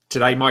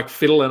Today, Mike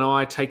Fiddle and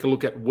I take a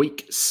look at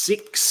week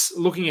 6,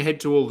 looking ahead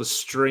to all the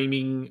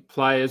streaming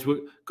players. We've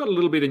got a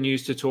little bit of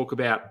news to talk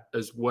about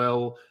as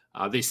well.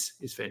 This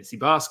is Fantasy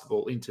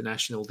Basketball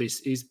International.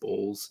 This is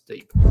Balls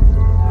Deep.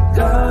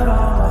 Got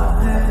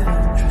all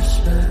my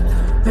interest,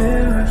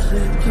 mirrors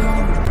they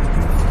don't,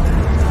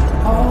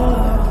 all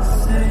of the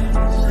things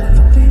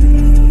that we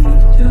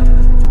do.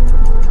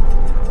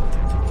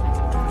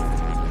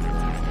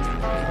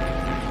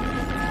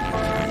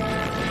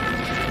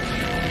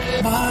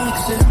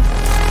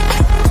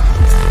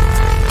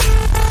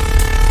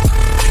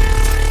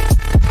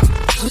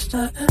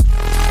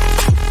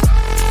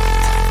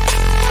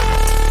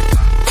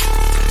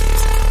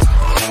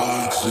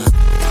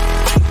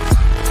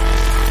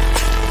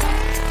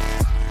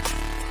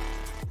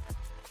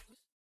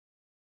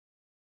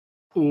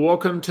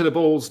 Welcome to the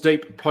Balls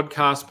Deep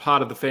podcast,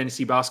 part of the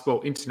Fantasy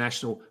Basketball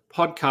International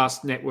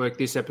podcast network.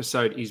 This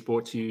episode is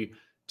brought to you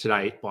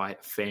today by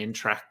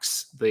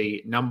Fantrax,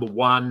 the number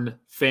one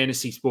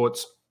fantasy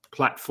sports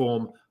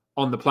platform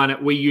on the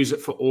planet. We use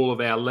it for all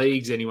of our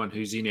leagues. Anyone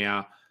who's in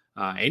our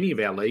any of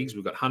our leagues,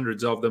 we've got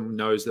hundreds of them,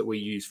 knows that we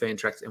use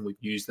Fantrax, and we've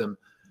used them,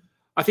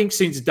 I think,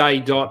 since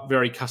day dot.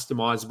 Very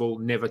customizable,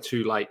 never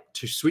too late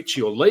to switch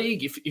your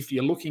league. If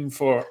you're looking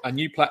for a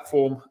new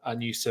platform, a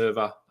new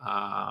server,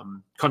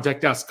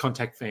 contact us,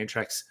 contact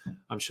Fantrax.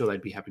 I'm sure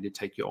they'd be happy to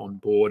take you on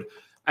board.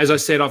 As I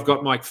said, I've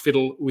got Mike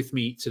Fiddle with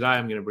me today.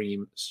 I'm going to bring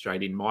him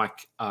straight in.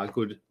 Mike,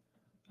 good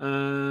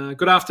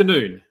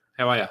afternoon.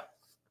 How are you?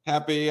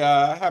 Happy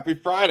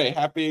Friday.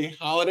 Happy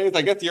holidays.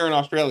 I guess you're in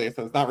Australia,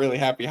 so it's not really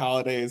happy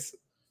holidays.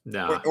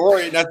 No. Or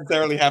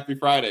necessarily happy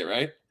Friday,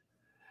 right?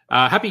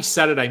 Happy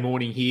Saturday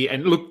morning here.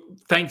 And look,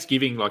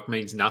 Thanksgiving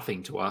means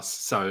nothing to us.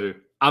 So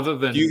other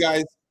than... Do you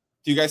guys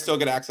still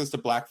get access to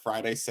Black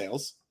Friday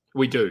sales?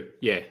 We do.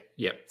 Yeah.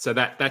 So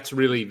that's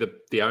really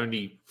the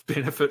only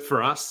benefit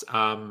for us.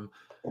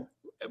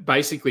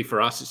 Basically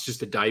for us, it's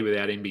just a day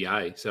without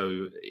NBA.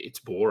 So it's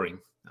boring.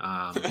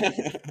 But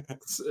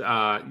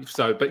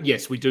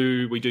yes, we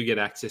do get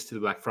access to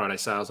the Black Friday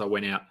sales. I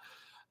went out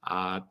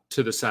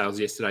to the sales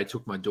yesterday,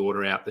 took my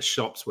daughter out. The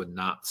shops were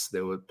nuts.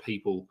 There were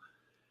people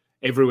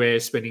everywhere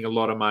spending a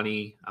lot of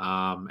money,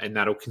 and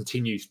that'll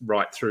continue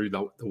right through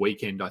the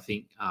weekend. I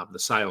think the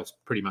sales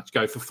pretty much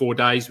go for 4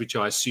 days, which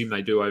I assume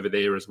they do over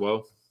there as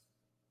well.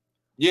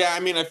 Yeah,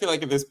 I mean, I feel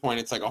like at this point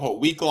it's like a whole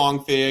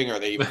week-long thing, or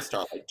they even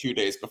start 2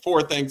 days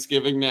before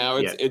Thanksgiving now.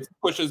 It's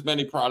push as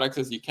many products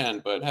as you can,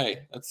 but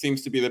hey, that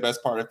seems to be the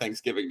best part of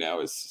Thanksgiving now,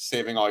 is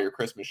saving all your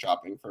Christmas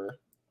shopping for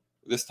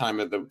this time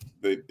of the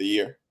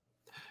year.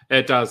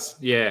 It does,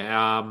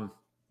 yeah.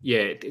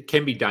 It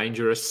can be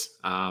dangerous,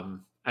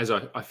 as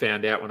I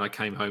found out when I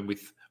came home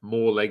with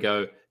more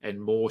Lego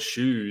and more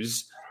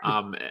shoes,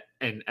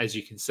 and as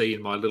you can see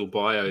in my little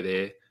bio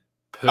there.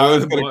 I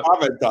was going to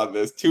comment on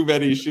this, too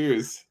many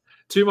shoes.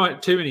 Too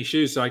many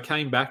shoes. So I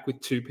came back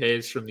with 2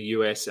 pairs from the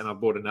US, and I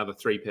bought another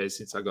 3 pairs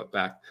since I got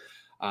back.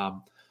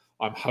 I'm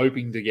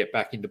hoping to get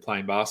back into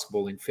playing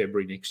basketball in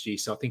February next year.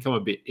 So I think I'm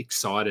a bit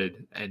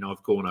excited, and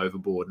I've gone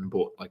overboard and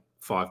bought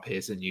 5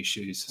 pairs of new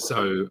shoes.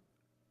 So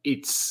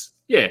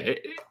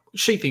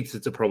she thinks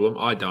it's a problem.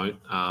 I don't.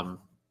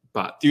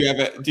 But do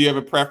you have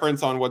a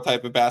preference on what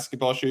type of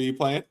basketball shoe you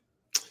play in?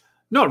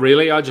 Not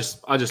really. I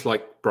just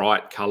like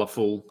bright,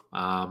 colourful.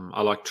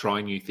 I like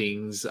trying new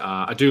things.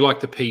 I do like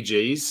the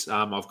PGs.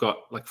 I've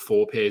got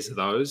 4 pairs of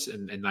those,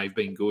 and they've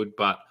been good.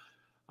 But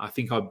I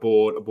think I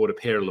bought a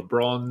pair of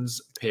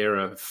LeBrons, a pair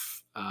of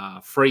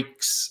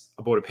Freaks.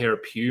 I bought a pair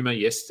of Puma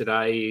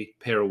yesterday, a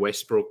pair of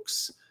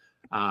Westbrooks,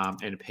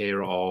 and a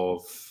pair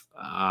of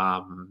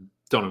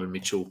Donovan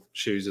Mitchell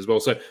shoes as well.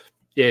 So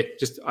yeah,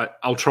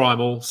 I'll try them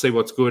all, see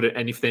what's good,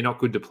 and if they're not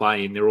good to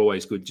play in, they're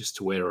always good just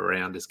to wear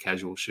around as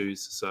casual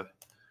shoes. So.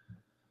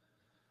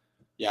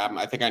 Yeah,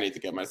 I think I need to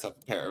get myself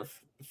a pair of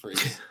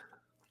Freaks.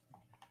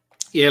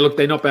 Yeah, look,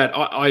 they're not bad.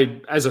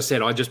 As I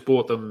said, I just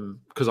bought them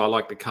because I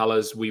like the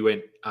colors. We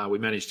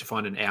managed to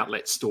find an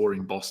outlet store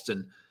in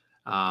Boston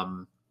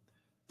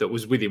that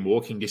was within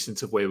walking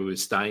distance of where we were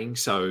staying.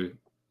 So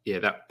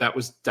yeah, that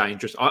was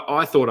dangerous.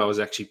 I thought I was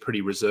actually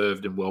pretty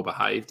reserved and well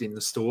behaved in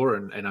the store,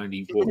 and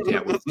only walked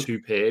out with 2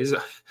 pairs.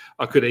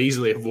 I could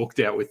easily have walked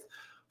out with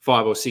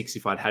 5 or 6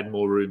 if I'd had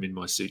more room in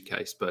my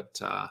suitcase. But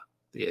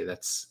yeah,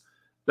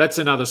 that's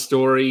another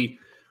story.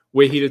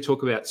 We're here to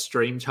talk about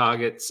stream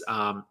targets.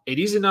 It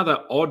is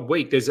another odd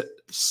week. There's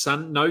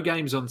no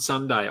games on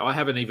Sunday. I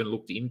haven't even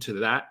looked into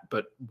that,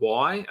 but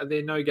why are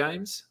there no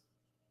games?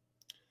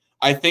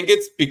 I think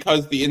it's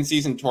because the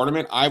in-season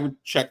tournament. I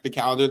would check the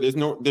calendar. There's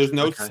no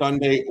okay.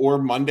 Sunday or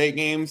Monday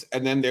games,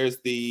 and then there's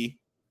the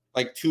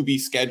to be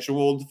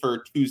scheduled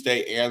for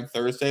Tuesday and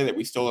Thursday that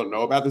we still don't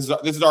know about. This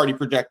is already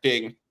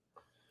projecting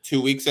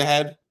 2 weeks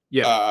ahead.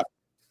 Yeah.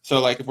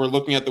 So if we're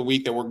looking at the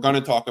week that we're going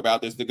to talk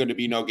about, there's going to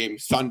be no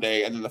games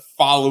Sunday, and then the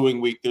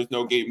following week there's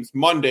no games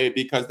Monday,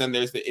 because then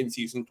there's the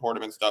in-season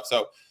tournament stuff.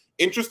 So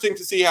interesting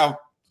to see how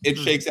it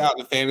shakes out in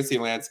the fantasy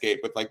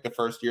landscape with the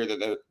first year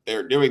that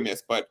they're doing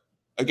this, but.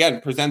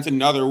 Again, presents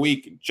another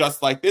week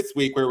just like this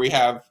week where we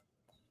have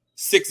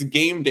 6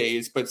 game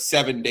days, but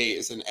 7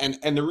 days.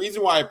 And the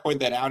reason why I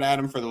point that out,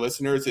 Adam, for the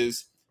listeners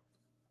is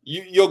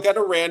you'll get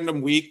a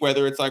random week,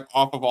 whether it's like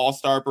off of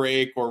All-Star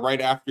break or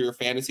right after your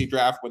fantasy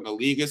draft when the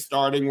league is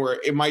starting, where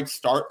it might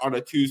start on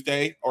a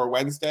Tuesday or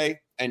Wednesday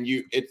and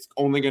it's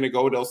only going to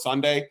go till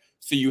Sunday.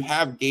 So you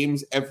have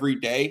games every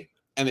day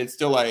and it's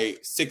still a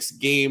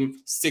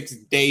 6-game,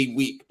 6-day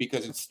week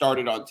because it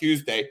started on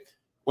Tuesday.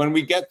 When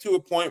we get to a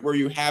point where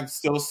you have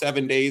still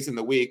 7 days in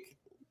the week,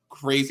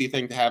 crazy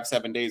thing to have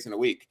 7 days in a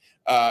week.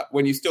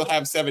 When you still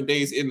have 7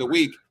 days in the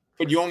week,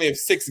 but you only have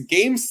 6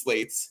 game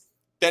slates,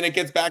 then it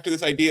gets back to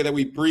this idea that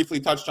we briefly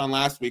touched on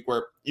last week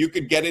where you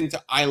could get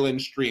into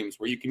island streams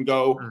where you can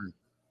go,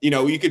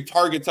 you could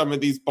target some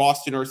of these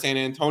Boston or San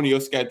Antonio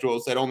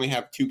schedules that only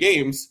have 2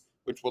 games,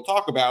 which we'll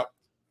talk about,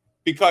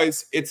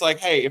 because it's like,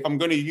 hey, if I'm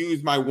going to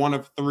use my 1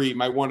 of 3,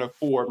 my 1 of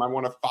 4, my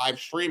 1 of 5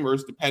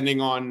 streamers, depending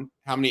on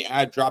how many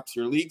ad drops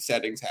your league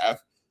settings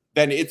have,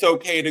 then it's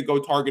okay to go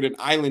target an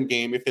island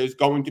game if there's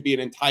going to be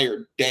an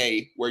entire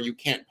day where you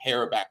can't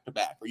pair a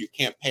back-to-back or you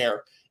can't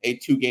pair a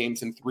 2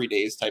 games in 3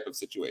 days type of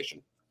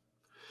situation.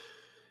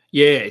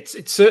 Yeah,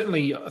 it's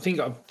certainly, I think,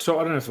 so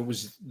I don't know if it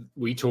was,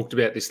 we talked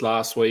about this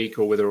last week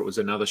or whether it was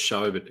another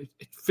show, but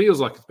it feels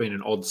like it's been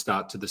an odd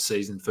start to the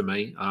season for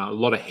me. A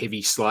lot of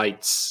heavy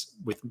slates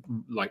with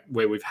like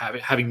where we've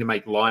having to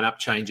make lineup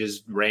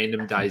changes,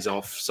 random days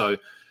off. So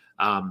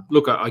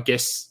look, I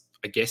guess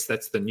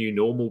that's the new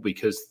normal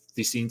because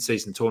this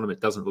in-season tournament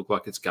doesn't look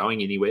like it's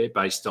going anywhere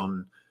based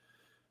on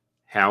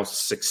how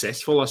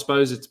successful, I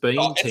suppose, it's been.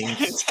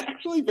 It's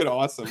actually been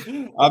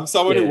awesome. I'm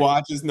someone who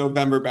watches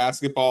November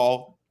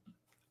basketball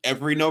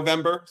every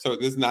November, so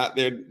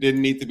there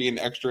didn't need to be an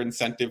extra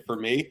incentive for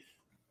me,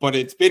 but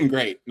it's been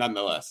great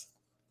nonetheless.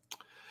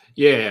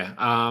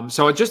 Yeah.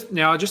 So I just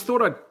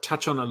thought I'd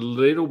touch on a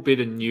little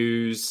bit of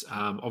news.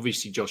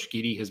 Obviously, Josh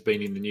Giddey has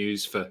been in the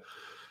news for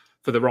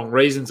the wrong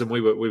reasons, and we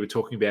were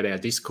talking about our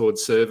Discord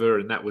server,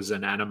 and that was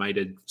an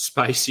animated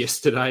space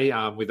yesterday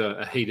with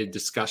a heated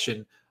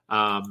discussion.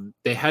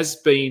 There has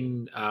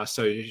been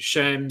so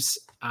Shams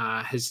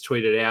has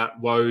tweeted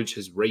out, Woj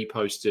has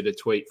reposted a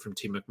tweet from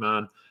Tim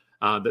McMahon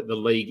that the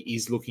league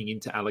is looking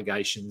into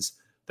allegations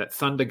that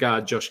Thunder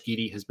guard Josh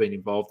Giddey has been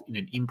involved in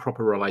an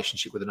improper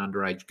relationship with an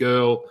underage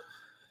girl.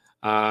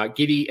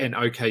 Giddey and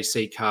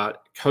OKC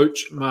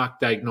coach Mark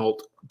Daignault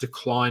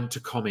declined to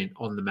comment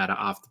on the matter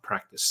after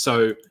practice.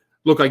 So,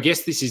 look, I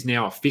guess this is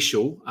now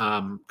official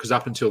because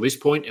up until this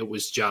point, it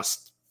was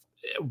just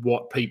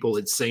what people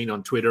had seen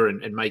on Twitter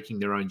and making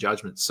their own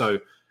judgments. So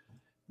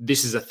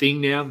this is a thing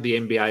now. The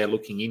NBA are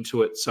looking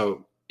into it.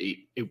 So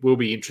it will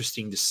be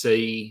interesting to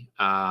see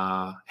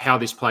how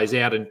this plays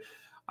out. And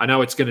I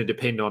know it's going to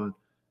depend on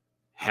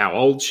how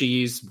old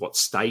she is, what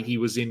state he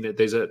was in.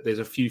 There's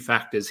a few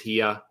factors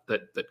here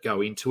that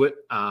go into it.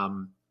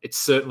 It's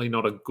certainly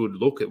not a good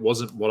look. It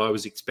wasn't what I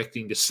was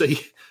expecting to see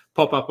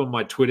pop up on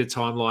my Twitter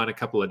timeline a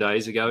couple of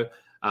days ago.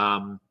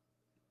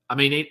 I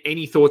mean,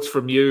 any thoughts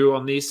from you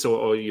on this,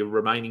 or you're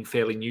remaining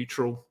fairly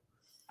neutral?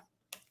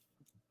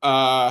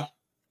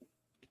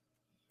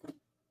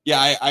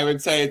 Yeah, I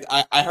would say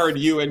I heard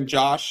you and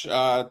Josh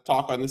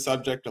talk on the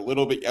subject a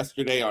little bit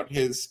yesterday on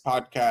his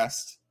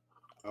podcast.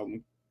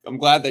 I'm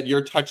glad that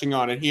you're touching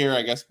on it here.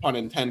 I guess pun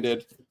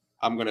intended.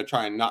 I'm going to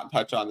try and not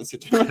touch on the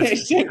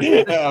situation.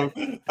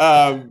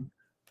 I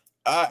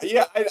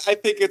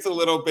think it's a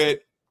little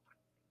bit.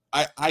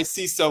 I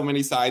see so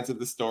many sides of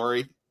the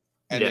story,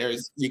 and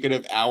you could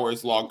have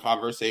hours long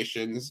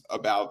conversations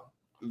about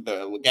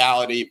the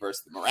legality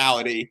versus the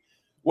morality.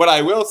 What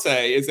I will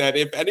say is that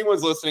if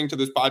anyone's listening to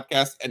this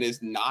podcast and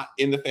is not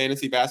in the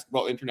Fantasy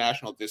Basketball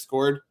International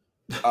Discord,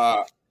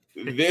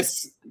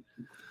 this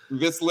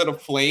lit a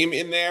flame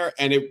in there,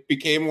 and it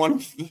became one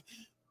of the,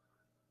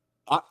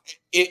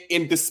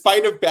 in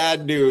despite of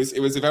bad news, it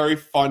was a very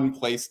fun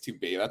place to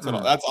be. That's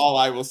all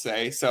I will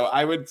say. So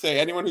I would say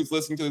anyone who's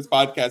listening to this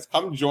podcast,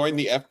 come join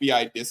the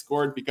FBI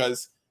Discord,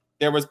 because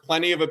there was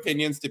plenty of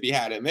opinions to be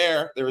had in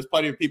there. There was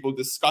plenty of people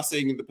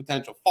discussing the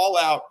potential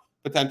fallout,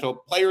 potential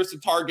players to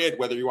target,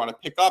 whether you want to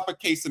pick up a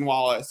Cason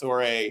Wallace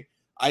or a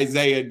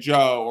Isaiah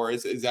Joe, or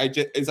is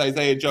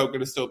Isaiah Joe going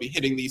to still be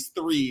hitting these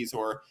threes,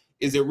 or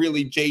is it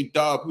really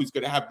J-Dub who's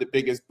going to have the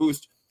biggest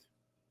boost?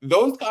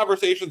 Those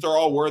conversations are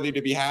all worthy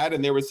to be had,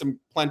 and there was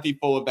plenty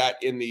full of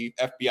that in the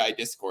FBI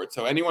Discord.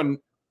 So anyone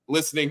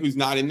listening who's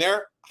not in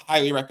there,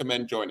 highly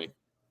recommend joining.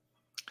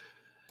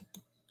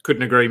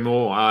 Couldn't agree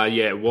more.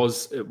 It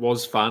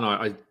was fun.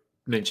 I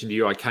mentioned to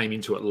you I came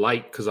into it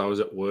late because I was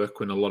at work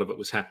when a lot of it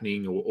was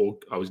happening, or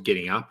I was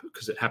getting up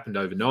because it happened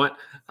overnight.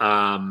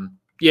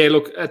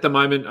 Look, at the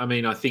moment, I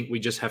mean, I think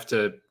we just have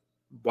to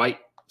wait,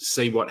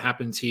 see what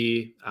happens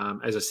here.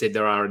 As I said,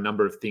 there are a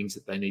number of things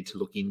that they need to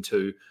look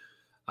into.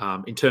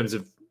 In terms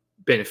of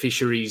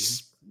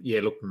beneficiaries,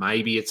 look,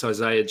 maybe it's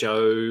Isaiah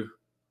Joe.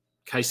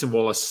 Cason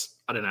Wallace,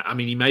 I don't know. I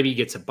mean, maybe he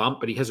gets a bump,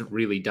 but he hasn't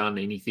really done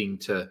anything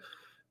to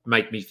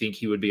make me think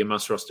he would be a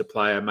must-roster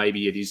player.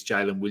 Maybe it is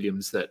Jalen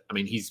Williams that, I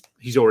mean, he's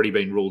already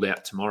been ruled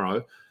out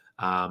tomorrow,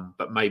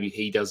 but maybe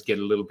he does get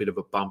a little bit of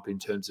a bump in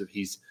terms of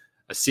his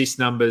assist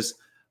numbers.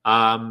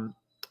 And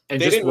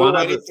And they just didn't one rule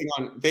other.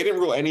 they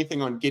didn't rule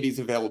anything on Giddey's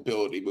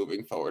availability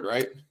moving forward,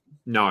 right?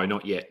 No,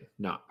 not yet.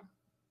 No.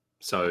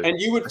 So, and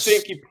you would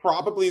think he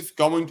probably is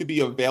going to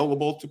be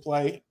available to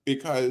play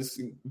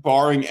because,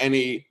 barring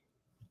any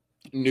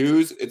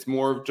news, it's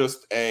more of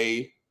just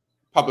a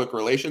public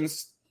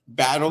relations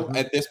battle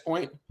at this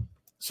point.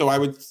 So I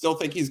would still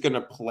think he's going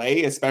to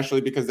play,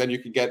 especially because then you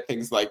could get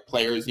things like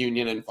players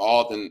union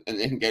involved and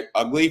it can get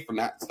ugly from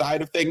that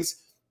side of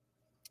things.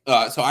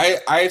 So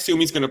I assume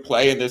he's going to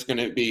play and there's going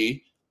to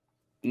be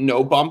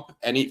no bump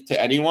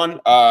to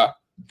anyone.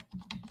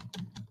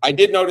 I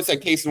did notice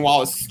that Cason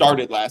Wallace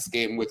started last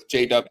game with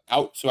J-Dub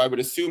out, so I would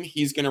assume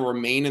he's going to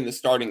remain in the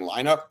starting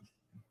lineup.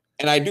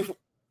 And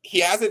he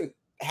hasn't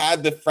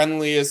had the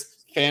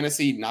friendliest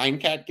fantasy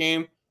 9-cat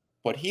game,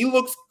 but he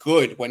looks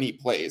good when he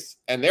plays,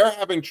 and they're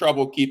having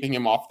trouble keeping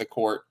him off the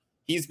court.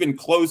 He's been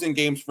closing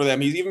games for them.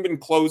 He's even been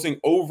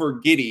closing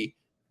over Giddey.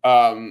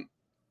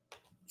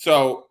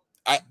 So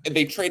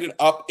they traded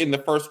up in the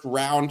first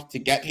round to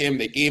get him.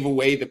 They gave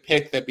away the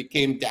pick that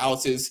became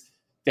Dallas's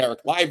Derek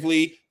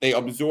Lively. They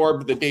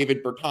absorbed the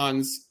David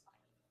Bertans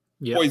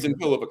poison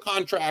pill of a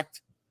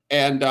contract.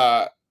 And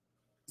so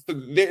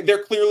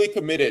they're clearly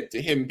committed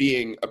to him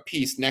being a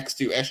piece next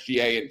to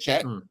SGA and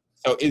Chet.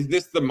 So is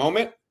this the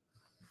moment?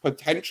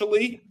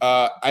 Potentially.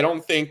 I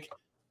don't think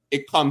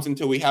it comes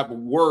until we have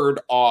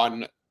word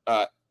on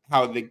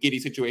how the Giddey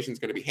situation is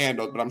going to be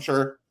handled, but I'm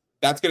sure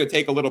that's going to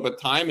take a little bit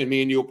of time, and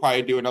me and you will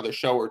probably do another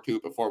show or two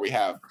before we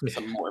have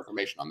some more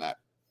information on that.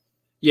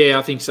 Yeah,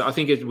 I think so. I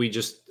think we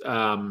just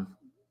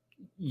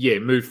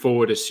move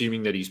forward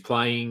assuming that he's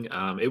playing.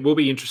 It will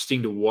be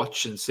interesting to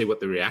watch and see what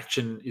the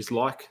reaction is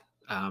like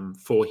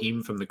for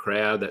him from the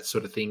crowd, that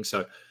sort of thing.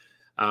 So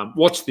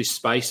watch this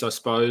space, I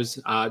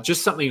suppose.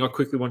 Just something I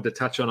quickly wanted to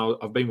touch on.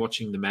 I've been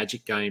watching the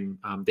Magic game.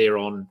 They're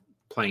on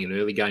playing an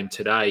early game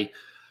today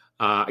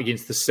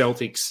against the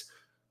Celtics.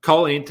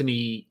 Cole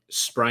Anthony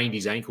sprained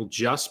his ankle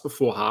just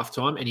before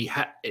halftime, and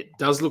it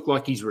does look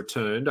like he's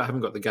returned. I haven't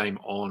got the game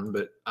on,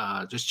 but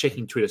just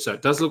checking Twitter. So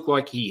it does look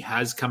like he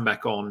has come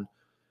back on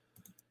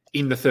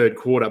in the third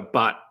quarter,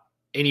 but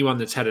anyone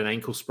that's had an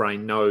ankle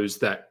sprain knows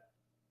that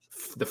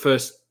the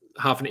first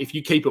half, and if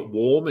you keep it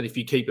warm and if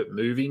you keep it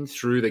moving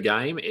through the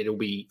game, it'll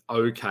be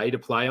okay to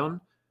play on.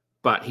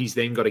 But he's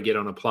then got to get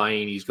on a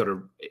plane.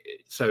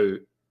 So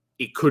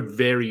it could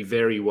very,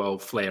 very well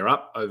flare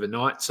up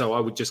overnight. So I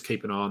would just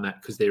keep an eye on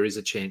that because there is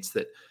a chance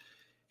that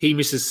he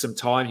misses some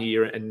time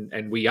here.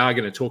 And we are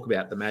going to talk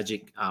about the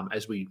Magic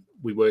as we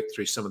work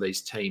through some of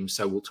these teams.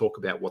 So we'll talk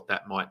about what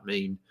that might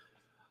mean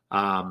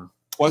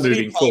Wasn't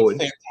moving he playing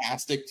forward.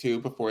 Fantastic too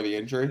before the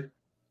injury?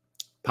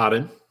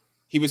 Pardon?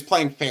 He was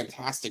playing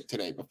fantastic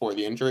today before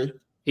the injury.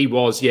 He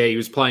was, yeah. He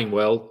was playing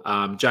well.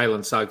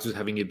 Jalen Suggs was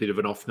having a bit of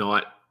an off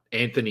night.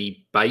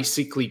 Anthony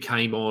basically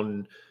came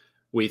on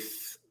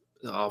with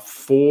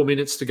 4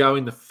 minutes to go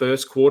in the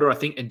first quarter, I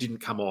think, and didn't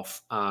come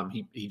off.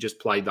 He just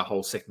played the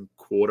whole second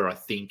quarter, I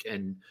think,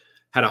 and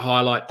had a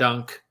highlight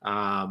dunk,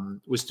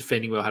 was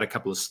defending well, had a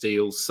couple of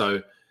steals.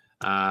 So,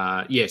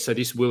 so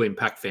this will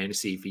impact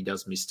fantasy if he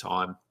does miss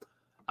time.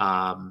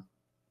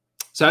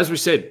 So as we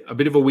said, a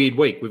bit of a weird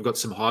week. We've got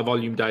some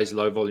high-volume days,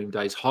 low-volume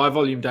days.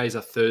 High-volume days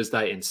are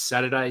Thursday and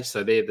Saturday,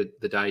 so they're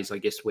the days, I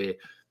guess, we're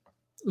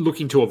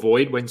looking to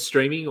avoid when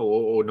streaming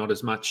or not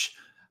as much.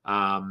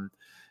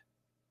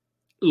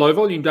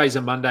 Low-volume days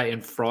are Monday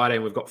and Friday,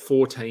 and we've got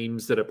 4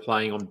 teams that are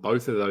playing on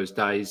both of those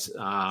days,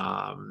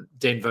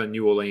 Denver,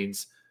 New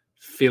Orleans,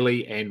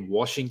 Philly, and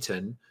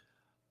Washington.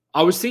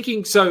 I was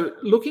thinking, so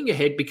looking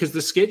ahead, because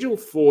the schedule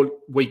for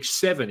week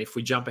 7, if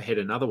we jump ahead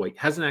another week,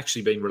 hasn't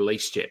actually been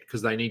released yet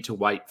because they need to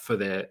wait for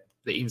the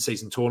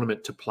in-season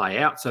tournament to play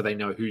out so they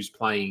know who's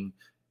playing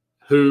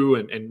who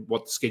and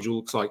what the schedule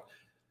looks like.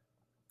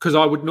 Because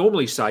I would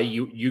normally say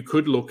you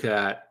could look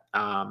at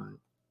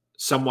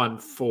someone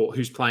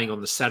who's playing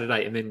on the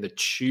Saturday and then the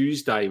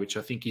Tuesday, which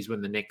I think is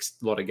when the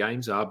next lot of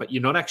games are, but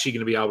you're not actually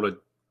going to be able to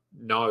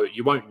know.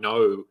 You won't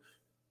know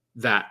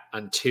that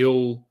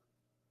until...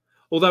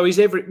 Although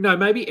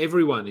maybe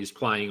everyone is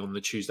playing on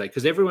the Tuesday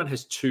because everyone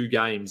has 2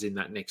 games in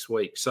that next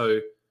week. So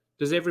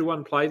does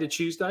everyone play the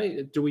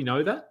Tuesday? Do we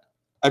know that?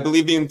 I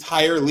believe the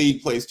entire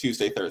league plays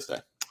Tuesday, Thursday.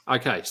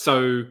 Okay,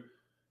 so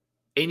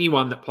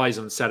anyone that plays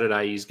on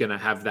Saturday is going to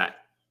have that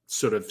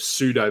sort of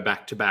pseudo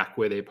back-to-back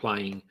where they're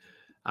playing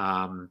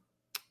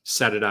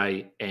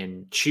Saturday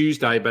and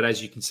Tuesday. But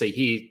as you can see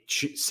here,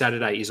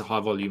 Saturday is a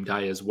high-volume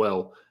day as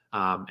well.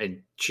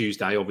 And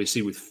Tuesday,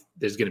 obviously,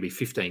 there's going to be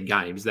 15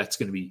 games. That's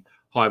going to be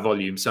high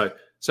volume. So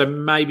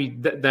maybe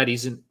that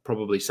isn't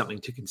probably something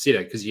to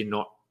consider because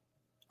your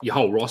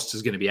whole roster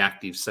is going to be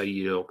active. So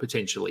you're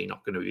potentially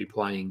not going to be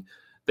playing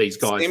these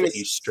guys that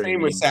you stream.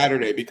 Same with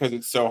Saturday because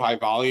it's so high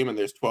volume and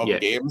there's 12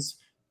 games,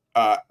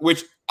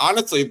 which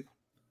honestly,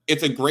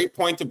 it's a great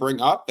point to bring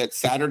up that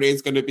Saturday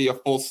is going to be a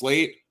full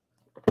slate.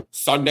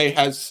 Sunday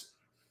has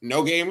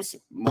no games.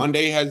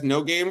 Monday has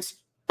no games.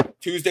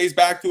 Tuesday's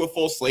back to a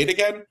full slate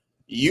again.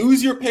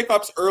 Use your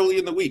pickups early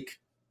in the week.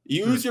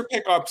 Use your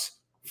pickups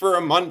for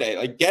a Monday.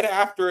 Like, get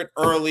after it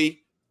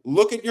early.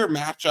 Look at your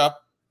matchup.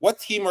 what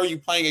team are you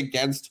playing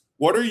against?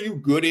 What are you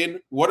good in?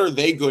 What are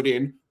they good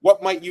in?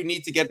 What might you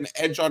need to get an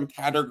edge on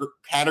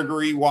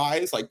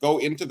category-wise? Like, go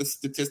into the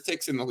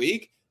statistics in the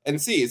league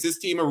and see, is this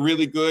team a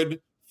really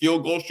good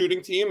field goal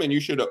shooting team and you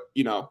should,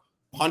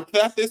 punt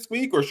that this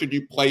week? Or should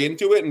you play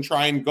into it and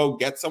try and go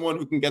get someone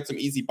who can get some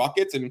easy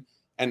buckets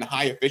and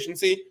high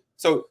efficiency?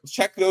 So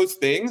check those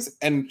things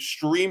and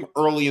stream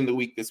early in the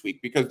week this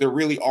week, because there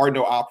really are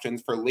no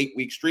options for late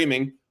week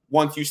streaming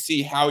once you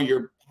see how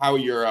your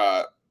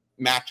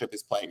matchup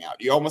is playing out.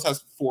 You almost have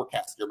to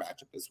forecast your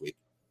matchup this week.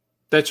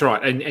 That's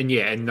right.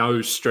 And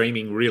no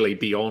streaming really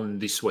beyond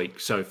this week.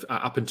 So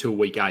up until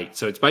week 8.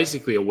 So it's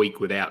basically a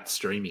week without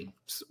streaming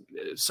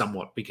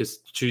somewhat, because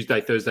Tuesday,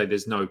 Thursday,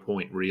 there's no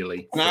point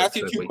really. Can I ask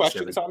you 2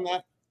 questions on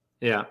that?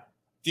 Yeah.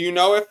 Do you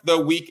know if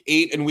the week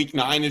 8 and week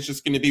 9 is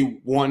just going to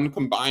be one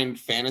combined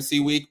fantasy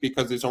week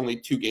because there's only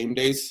 2 game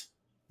days?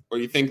 Or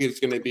you think it's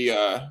going to be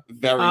a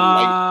very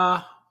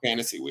light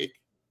fantasy week?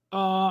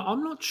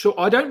 I'm not sure.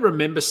 I don't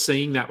remember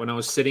seeing that when I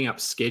was setting up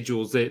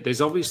schedules. There's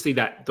obviously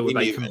that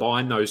they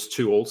combine those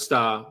 2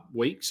 All-Star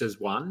weeks as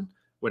one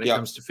when it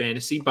comes to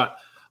fantasy, but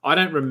I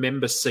don't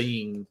remember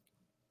seeing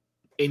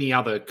any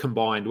other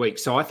combined week.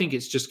 So I think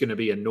it's just going to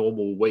be a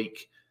normal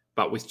week,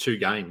 but with 2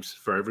 games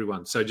for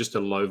everyone. So just a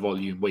low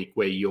volume week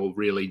where you're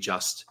really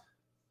just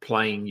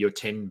playing your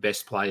 10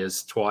 best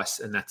players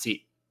twice and that's it.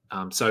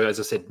 So as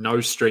I said,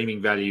 no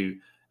streaming value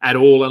at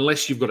all,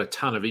 unless you've got a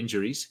ton of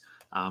injuries.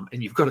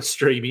 And you've got to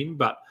stream in,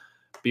 but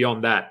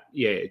beyond that,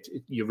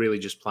 you're really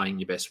just playing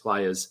your best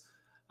players.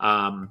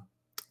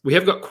 We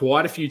have got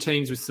quite a few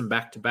teams with some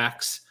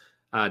back-to-backs.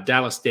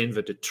 Dallas,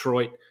 Denver,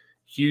 Detroit,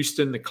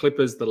 Houston, the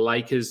Clippers, the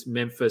Lakers,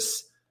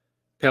 Memphis,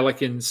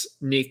 Pelicans,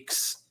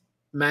 Knicks,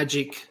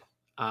 Magic,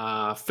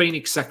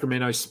 Phoenix,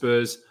 Sacramento,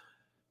 Spurs,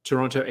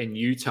 Toronto, and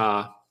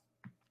Utah.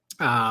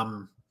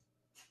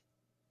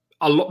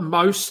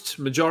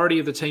 Majority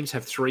of the teams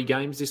have 3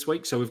 games this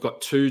week. So we've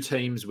got 2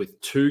 teams with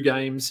 2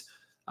 games,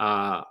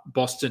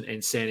 Boston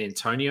and San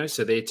Antonio.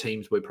 So they're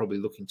teams we're probably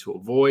looking to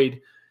avoid.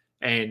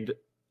 And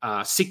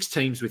 6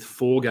 teams with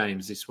 4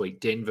 games this week: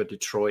 Denver,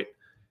 Detroit,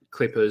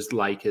 Clippers,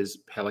 Lakers,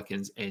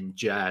 Pelicans, and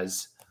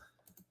Jazz.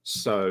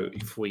 So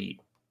if we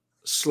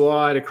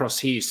slide across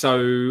here,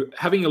 so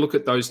having a look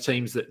at those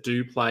teams that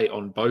do play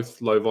on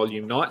both low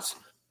volume nights,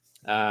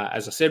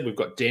 as I said, we've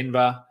got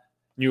Denver,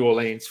 New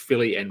Orleans,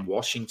 Philly, and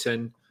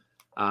Washington.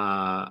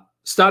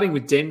 Starting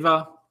with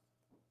Denver,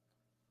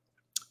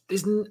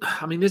 there's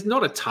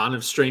not a ton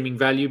of streaming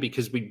value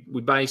because we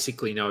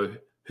basically know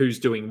who's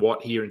doing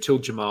what here until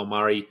Jamal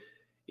Murray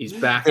is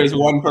back. There's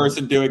one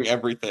person doing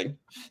everything.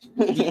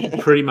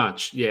 Pretty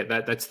much, yeah.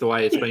 That's the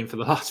way it's been for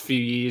the last few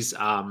years.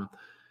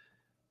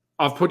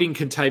 I've put in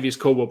Kentavious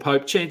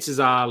Caldwell-Pope. Chances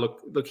are,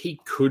 look, he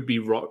could be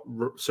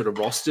sort of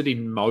rostered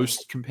in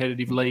most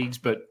competitive leagues,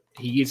 but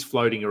he is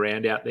floating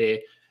around out there.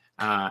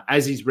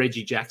 As is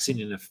Reggie Jackson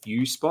in a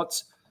few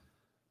spots.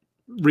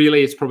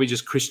 Really, it's probably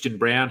just Christian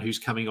Brown, who's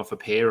coming off a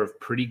pair of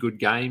pretty good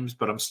games,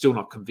 but I'm still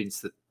not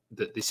convinced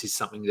that this is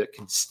something that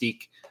can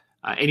stick.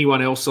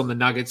 Anyone else on the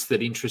Nuggets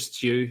that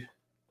interests you?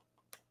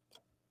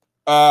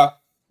 Not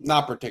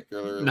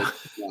particularly.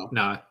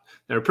 No.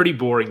 They're a pretty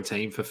boring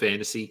team for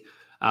fantasy.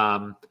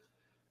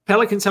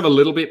 Pelicans have a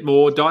little bit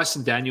more.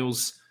 Dyson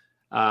Daniels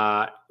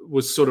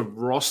was sort of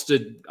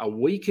rostered a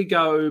week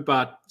ago,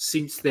 but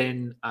since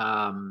then,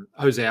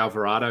 Jose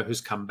Alvarado has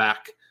come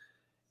back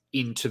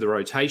into the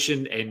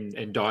rotation,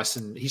 and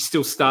Dyson, he's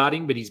still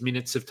starting, but his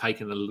minutes have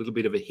taken a little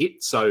bit of a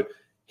hit, so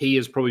he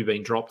has probably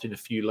been dropped in a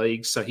few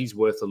leagues, so he's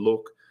worth a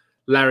look.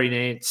 Larry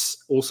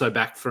Nance, also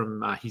back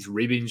from his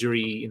rib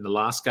injury in the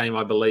last game,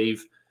 I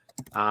believe.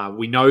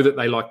 We know that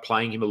they like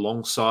playing him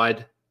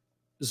alongside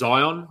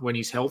Zion when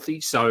he's healthy,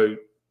 so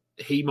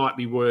he might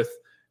be worth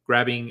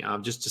grabbing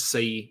just to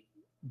see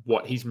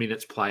what his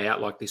minutes play out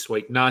like this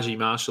week. Najee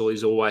Marshall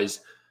is always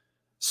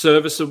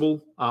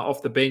serviceable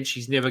off the bench.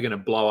 He's never going to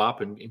blow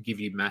up and give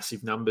you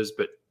massive numbers,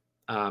 but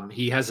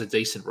he has a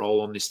decent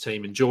role on this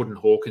team. And Jordan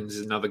Hawkins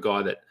is another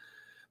guy that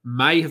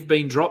may have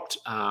been dropped.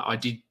 I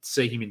did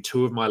see him in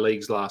 2 of my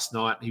leagues last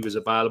night. He was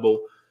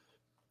available.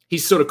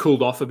 He's sort of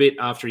cooled off a bit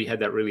after he had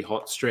that really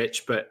hot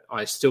stretch, but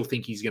I still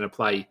think he's going to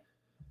play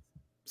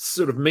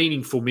sort of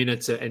meaningful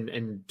minutes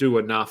and do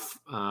enough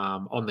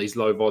on these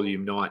low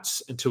volume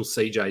nights until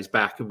CJ's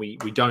back. And we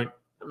don't,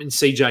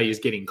 CJ is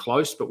getting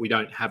close, but we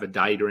don't have a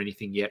date or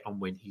anything yet on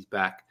when he's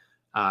back.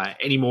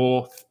 Any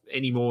more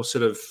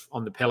sort of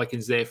on the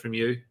Pelicans there from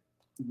you?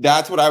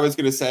 That's what I was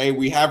going to say.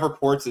 We have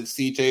reports that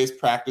CJ is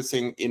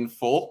practicing in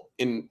full,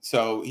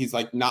 so he's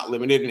like not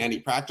limited in any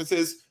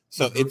practices.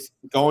 So it's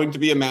going to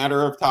be a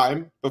matter of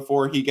time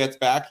before he gets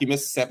back. He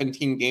missed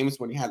 17 games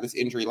when he had this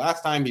injury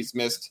last time. He's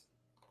missed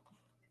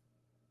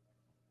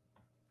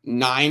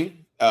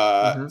 9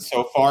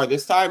 so far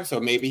this time. So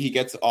maybe he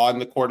gets on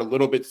the court a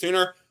little bit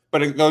sooner.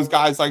 But those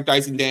guys like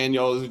Dyson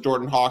Daniels,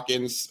 Jordan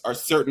Hawkins are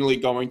certainly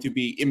going to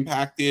be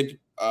impacted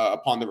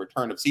upon the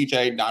return of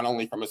CJ, not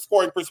only from a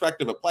scoring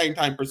perspective, a playing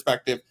time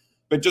perspective,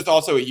 but just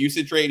also a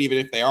usage rate. Even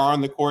if they are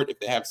on the court, if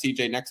they have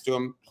CJ next to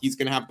him, he's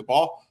going to have the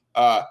ball.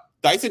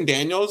 Dyson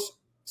Daniels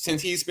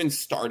since he's been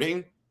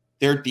starting,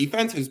 their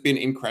defense has been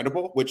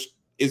incredible, which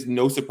is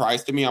no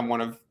surprise to me. I'm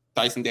one of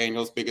Dyson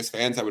Daniels' biggest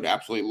fans. I would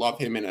absolutely love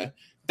him in a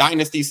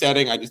dynasty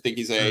setting. I just think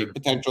he's a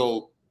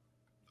potential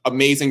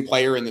amazing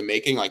player in the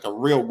making, like a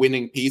real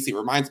winning piece. He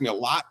reminds me a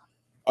lot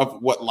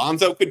of what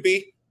Lonzo could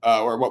be,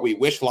 or what we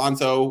wish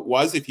Lonzo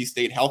was if he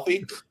stayed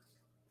healthy.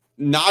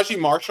 Najee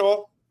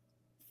Marshall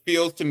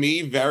feels to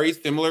me very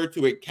similar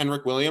to a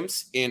Kenrich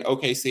Williams in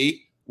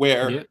OKC,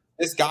 where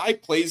this guy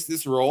plays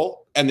this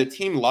role and the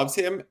team loves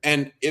him,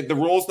 and the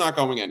role's not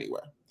going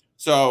anywhere.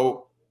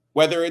 So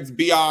whether it's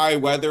BI,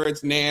 whether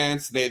it's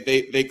Nance,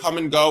 they come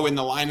and go in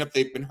the lineup.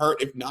 They've been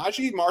hurt. If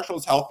Najee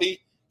Marshall's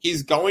healthy,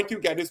 he's going to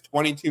get his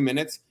 22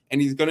 minutes, and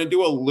he's going to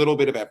do a little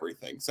bit of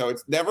everything. So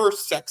it's never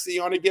sexy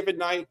on a given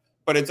night,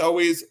 but it's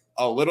always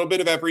a little bit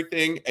of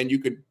everything, and you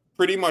could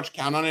pretty much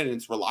count on it, and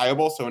it's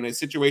reliable. So in a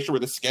situation where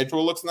the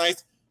schedule looks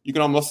nice, you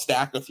can almost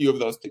stack a few of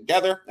those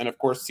together. And, of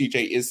course,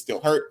 CJ is still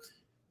hurt.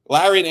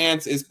 Larry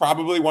Nance is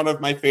probably one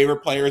of my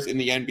favorite players in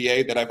the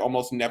NBA that I've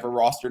almost never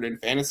rostered in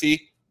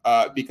fantasy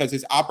because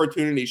his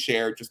opportunity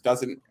share just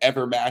doesn't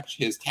ever match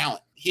his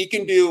talent. He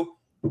can do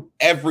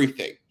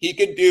everything. He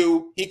could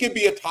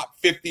be a top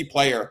 50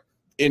 player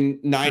in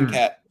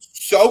 9-cat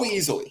so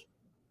easily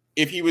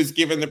if he was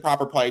given the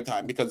proper play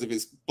time because of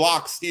his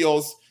block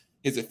steals,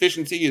 his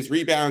efficiency, his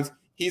rebounds.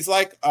 He's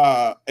like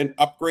an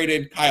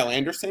upgraded Kyle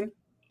Anderson,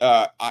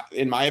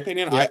 in my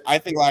opinion. Yeah. I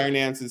think Larry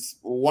Nance is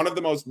one of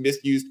the most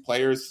misused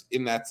players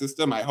in that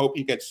system. I hope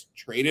he gets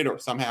traded or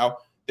somehow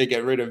they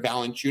get rid of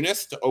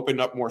Valanciunas to open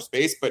up more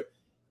space. But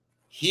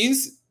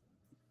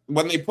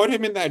when they put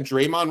him in that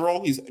Draymond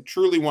role, he's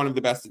truly one of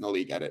the best in the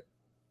league at it.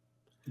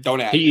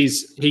 Don't add. He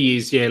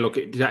is. Yeah, look,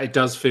 it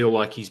does feel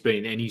like he's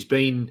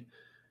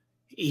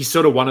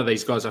sort of one of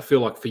these guys. I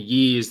feel like for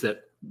years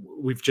that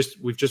we've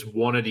just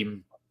wanted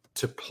him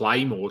to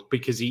play more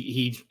because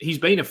he's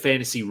been a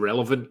fantasy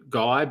relevant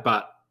guy,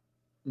 but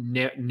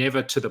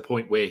never to the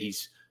point where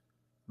he's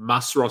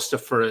must roster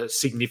for a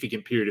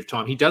significant period of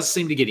time. He does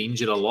seem to get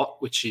injured a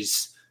lot, which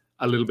is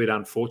a little bit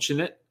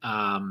unfortunate.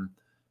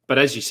 But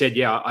as you said,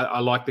 yeah, I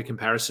like the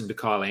comparison to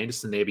Kyle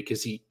Anderson there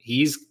because he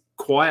is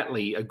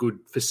quietly a good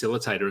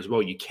facilitator as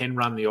well. You can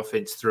run the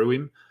offense through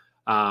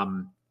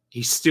him.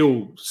 He's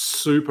still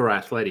super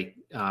athletic.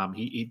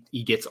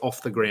 He gets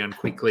off the ground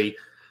quickly.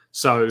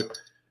 So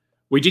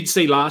we did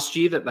see last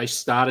year that they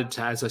started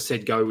to, as I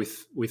said, go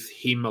with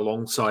him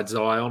alongside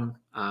Zion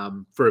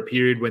for a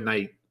period when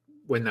they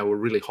were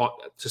really hot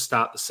to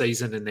start the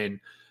season, and then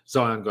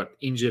Zion got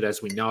injured,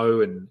 as we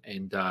know, and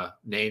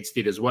Nance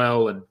did as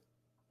well. And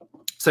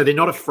so they're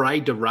not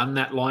afraid to run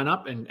that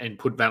lineup and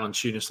put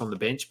Valanciunas on the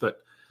bench.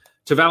 But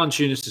to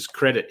Valanciunas'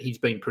 credit, he's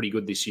been pretty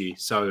good this year.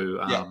 So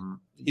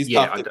he's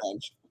tough to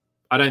bench.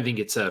 I don't think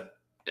it's a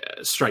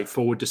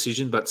straightforward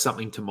decision, but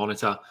something to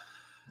monitor.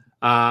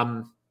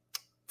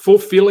 For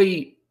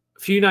Philly, a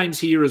few names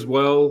here as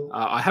well.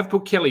 I have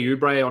put Kelly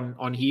Oubre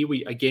on here.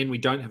 We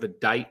don't have a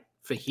date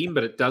for him,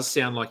 but it does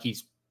sound like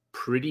he's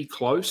pretty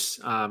close.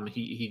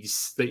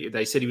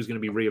 They said he was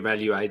going to be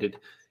reevaluated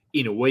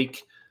in a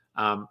week.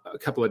 A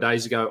couple of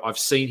days ago, I've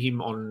seen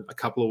him on a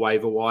couple of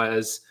waiver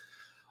wires.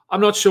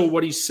 I'm not sure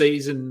what his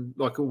season,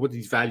 like what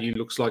his value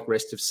looks like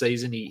rest of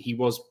season. He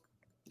was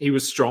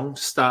strong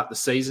to start the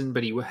season,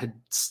 but he had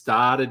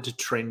started to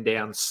trend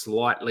down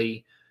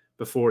slightly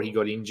before he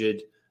got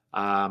injured.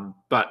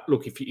 But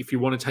look, if you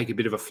want to take a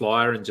bit of a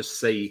flyer and just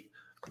see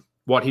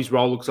what his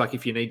role looks like,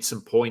 if you need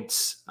some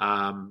points,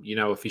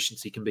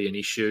 efficiency can be an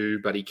issue,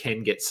 but he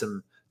can get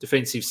some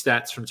defensive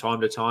stats from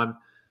time to time.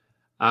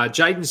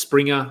 Jaden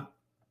Springer,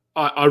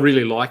 I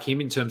really like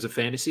him in terms of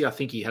fantasy. I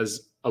think he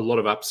has a lot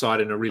of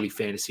upside in a really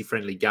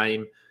fantasy-friendly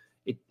game.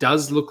 It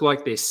does look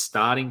like they're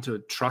starting to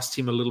trust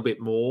him a little bit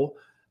more,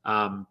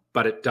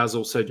 but it does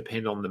also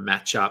depend on the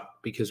matchup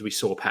because we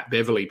saw Pat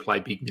Beverley play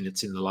big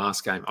minutes in the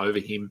last game over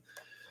him.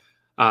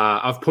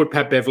 I've put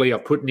Pat Beverley,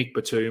 I've put Nick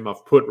Batum,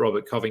 I've put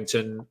Robert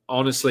Covington.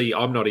 Honestly,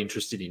 I'm not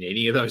interested in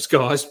any of those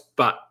guys,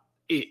 but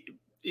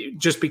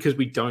just because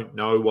we don't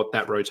know what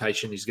that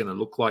rotation is going to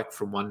look like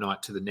from one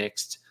night to the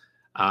next.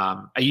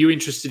 Are you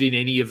interested in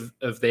any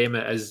of them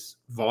as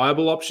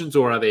viable options,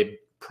 or are there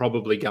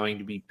probably going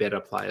to be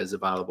better players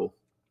available?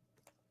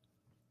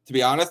 To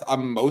be honest,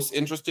 I'm most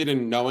interested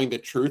in knowing the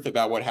truth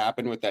about what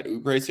happened with that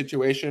Oubre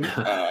situation.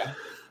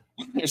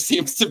 There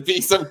seems to be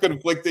some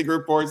conflicting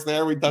reports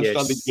there. We touched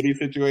on the Giddey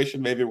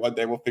situation. Maybe one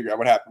day we'll figure out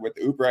what happened with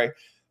Oubre.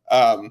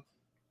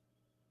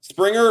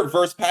 Springer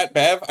versus Pat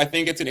Bev, I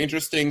think it's an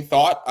interesting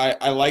thought.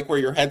 I like where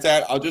your head's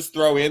at. I'll just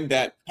throw in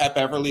that Pat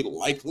Beverley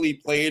likely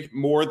played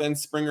more than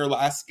Springer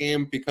last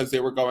game because they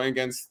were going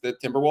against the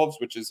Timberwolves,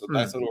 which is a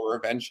nice little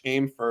revenge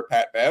game for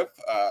Pat Bev.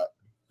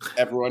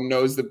 Everyone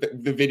knows the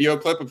video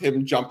clip of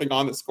him jumping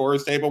on the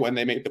scorer's table when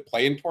they made the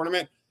play-in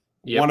tournament.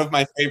 Yep. One of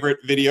my favorite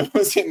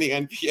videos in the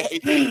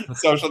NBA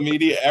social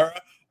media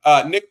era.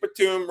 Nick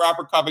Batum,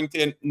 Robert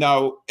Covington,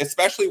 no,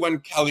 especially when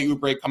Kelly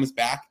Oubre comes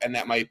back, and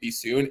that might be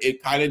soon,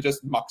 it kind of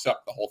just mucks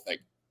up the whole thing.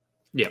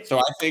 Yeah. So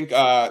I think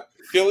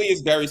Philly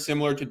is very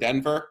similar to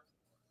Denver,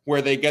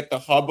 where they get the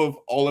hub of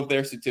all of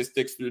their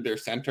statistics through their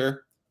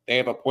center. They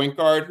have a point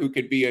guard who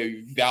could be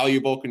a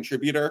valuable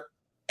contributor.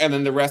 And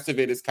then the rest of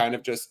it is kind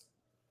of just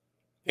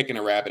picking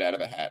a rabbit out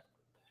of a hat.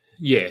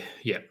 Yeah.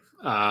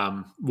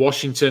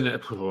 Washington,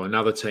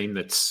 another team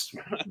that's,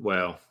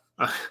 well,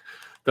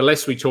 the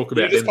less we talk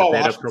about them, the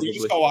better, probably. You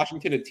just call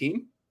Washington a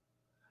team?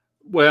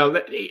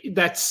 Well,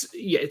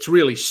 it's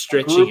really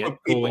stretching it,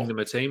 calling them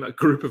a team, a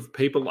group of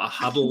people, a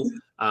huddle.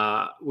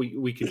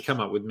 We could come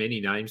up with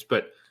many names,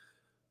 but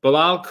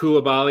Bilal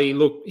Coulibaly,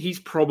 look, he's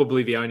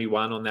probably the only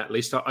one on that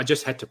list. I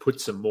just had to put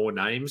some more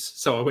names.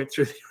 So I went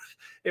through,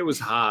 it was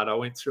hard. I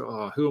went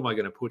through, who am I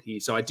going to put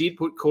here? So I did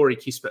put Corey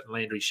Kispert and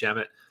Landry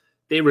Shamet.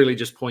 They're really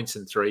just points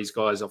and threes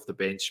guys off the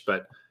bench.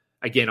 But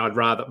again, I'd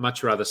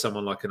much rather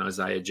someone like an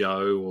Isaiah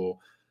Joe or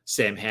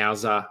Sam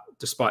Hauser,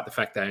 despite the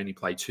fact they only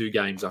play 2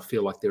 games. I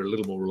feel like they're a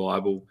little more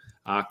reliable.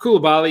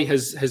 Coulibaly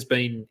has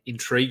been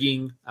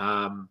intriguing.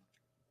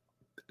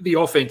 The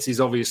offense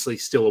is obviously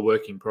still a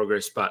work in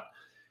progress, but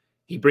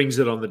he brings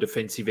it on the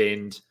defensive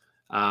end.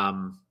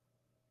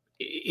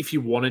 If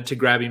you wanted to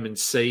grab him and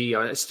see,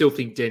 I still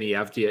think Denny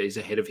Avdia is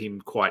ahead of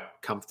him quite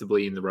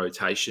comfortably in the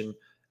rotation.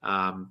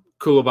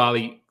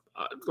 Coulibaly,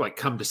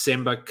 come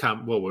December,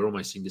 we're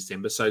almost in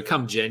December, so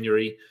come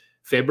January,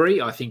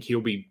 February, I think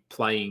he'll be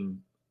playing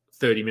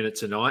 30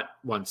 minutes a night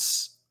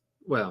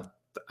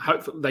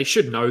hopefully they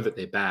should know that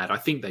they're bad. I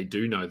think they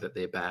do know that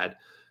they're bad,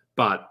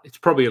 but it's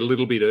probably a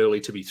little bit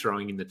early to be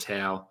throwing in the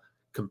towel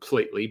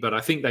completely, but I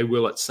think they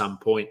will at some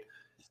point.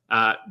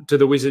 Do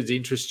the Wizards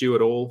interest you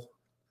at all?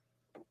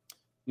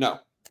 No.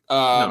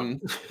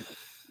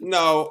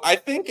 No, I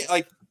think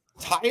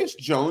Tyus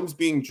Jones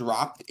being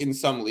dropped in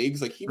some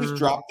leagues, he was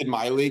dropped in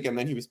my league and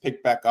then he was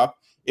picked back up.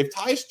 If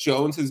Tyus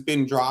Jones has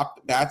been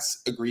dropped,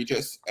 that's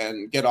egregious,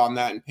 and get on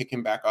that and pick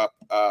him back up.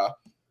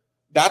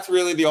 That's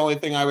really the only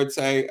thing I would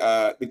say.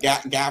 The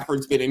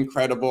Gafford's been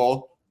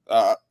incredible.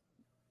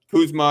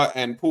 Kuzma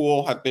and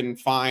Poole have been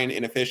fine,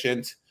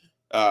 inefficient.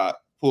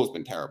 Poole's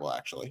been terrible,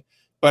 actually.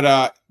 But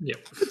I'd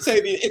say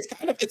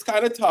it's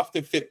kind of tough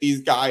to fit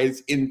these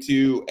guys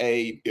into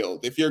a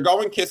build. If you're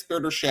going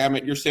Kispert or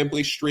Shamet, you're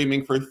simply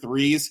streaming for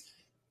threes.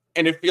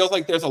 And it feels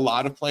like there's a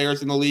lot of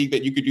players in the league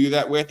that you could do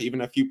that with.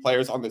 Even a few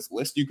players on this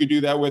list you could do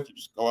that with. You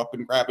just go up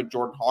and grab a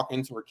Jordan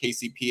Hawkins or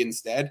KCP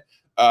instead.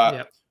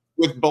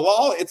 With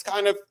Bilal, it's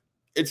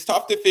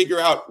tough to figure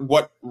out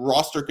what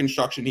roster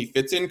construction he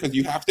fits in, because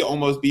you have to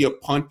almost be a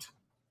punt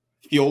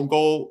field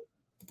goal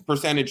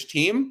percentage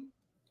team.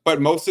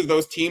 But most of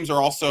those teams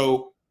are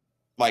also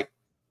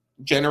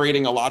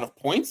generating a lot of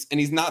points, and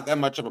he's not that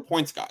much of a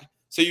points guy.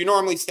 So you're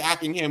normally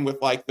stacking him with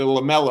the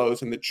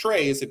LaMelos and the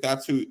Trays, if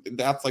that's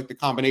the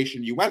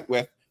combination you went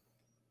with.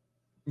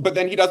 But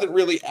then he doesn't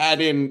really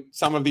add in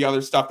some of the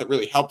other stuff that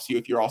really helps you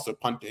if you're also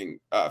punting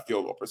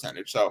field goal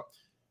percentage. So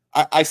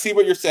I see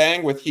what you're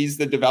saying with he's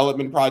the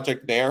development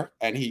project there,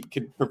 and he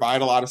could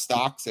provide a lot of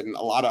stocks and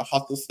a lot of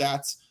hustle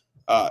stats.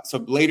 So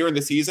later in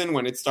the season,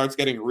 when it starts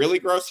getting really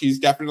gross, he's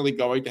definitely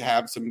going to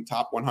have some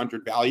top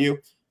 100 value.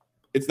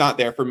 It's not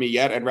there for me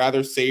yet. I'd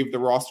rather save the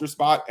roster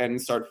spot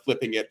and start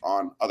flipping it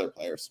on other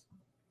players.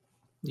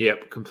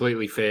 Yep,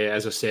 completely fair.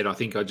 As I said, I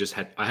think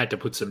I had to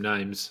put some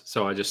names,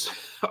 so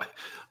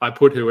I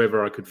put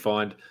whoever I could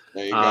find.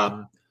 There you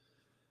go.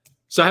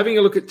 So having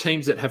a look at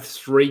teams that have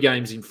 3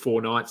 games in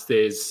 4 nights,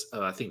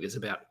 I think there's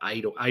about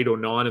 8 or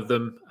 9 of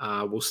them.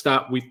 We'll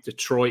start with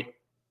Detroit.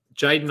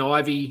 Jaden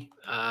Ivey,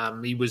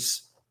 he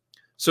was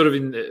sort of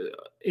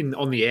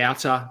on the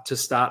outer to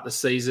start the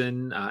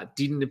season.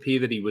 Didn't appear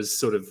that he was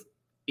sort of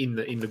in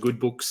the good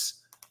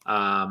books,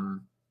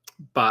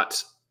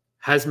 but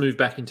has moved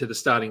back into the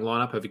starting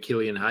lineup over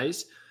Killian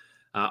Hayes.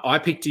 I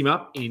picked him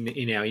up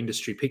in our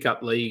industry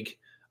pickup league.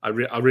 I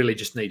really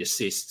just need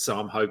assists, so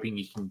I'm hoping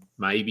he can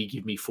maybe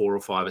give me 4 or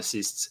 5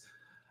 assists.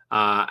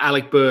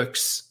 Alec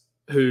Burks,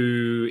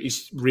 who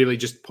is really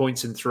just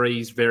points and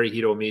threes, very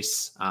hit or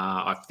miss.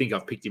 I think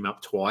I've picked him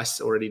up twice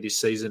already this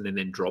season and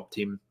then dropped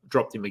him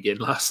again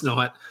last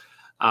night.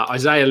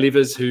 Isaiah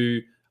Livers, who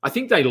I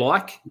think they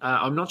like.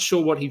 I'm not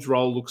sure what his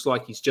role looks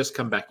like. He's just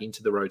come back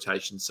into the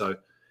rotation, so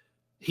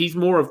he's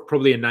more of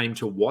probably a name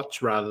to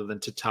watch rather than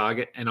to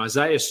target. And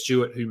Isaiah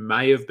Stewart, who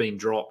may have been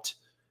dropped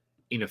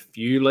in a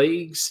few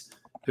leagues,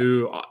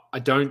 who I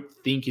don't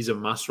think is a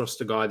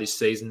must-roster guy this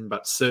season,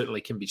 but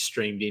certainly can be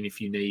streamed in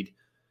if you need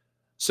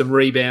some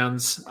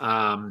rebounds.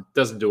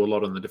 Doesn't do a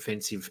lot on the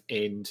defensive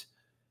end.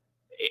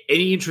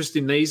 Any interest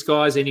in these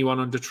guys? Anyone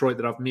on Detroit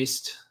that I've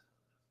missed?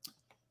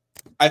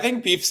 I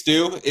think Beef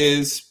Stew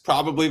is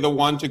probably the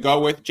one to go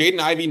with. Jaden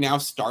Ivey now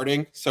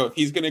starting. So if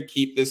he's going to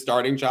keep this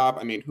starting job,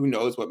 I mean, who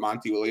knows what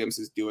Monty Williams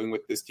is doing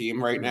with this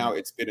team right now.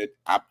 It's been an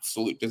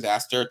absolute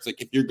disaster. It's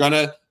if you're going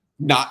to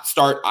not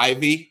start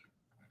Ivy,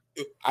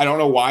 I don't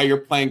know why you're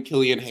playing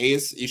Killian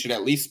Hayes. You should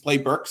at least play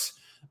Burks.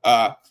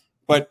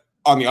 But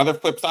on the other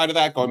flip side of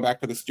that, going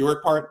back to the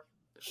Stewart part,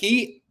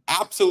 he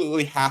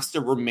absolutely has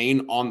to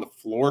remain on the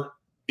floor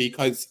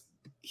because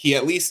he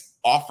at least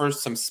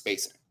offers some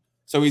spacing.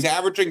 So he's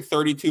averaging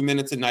 32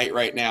 minutes a night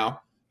right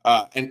now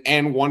and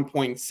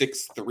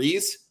 1.6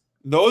 threes.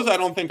 Those I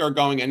don't think are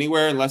going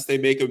anywhere unless they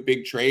make a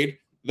big trade.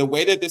 the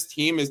way that this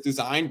team is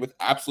designed with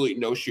absolutely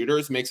no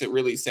shooters makes it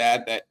really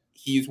sad that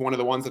he's one of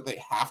the ones that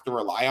they have to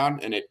rely on,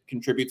 and it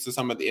contributes to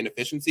some of the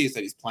inefficiencies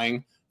that he's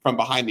playing from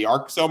behind the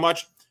arc so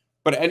much.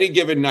 But any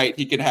given night,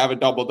 he could have a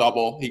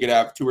double-double. He could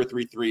have 2 or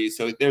 3 threes.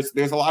 So there's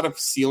a lot of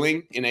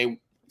ceiling in a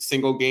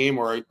single game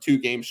or a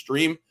 2-game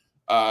stream.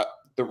 The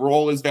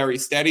role is very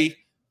steady.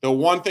 The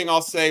one thing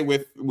I'll say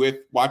with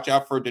watch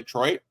out for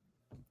Detroit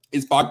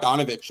is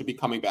Bogdanovic should be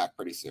coming back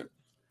pretty soon.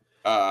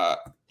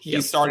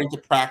 He's starting to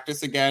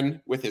practice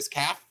again with his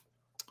calf.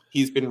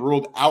 He's been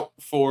ruled out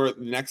for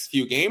the next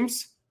few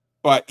games,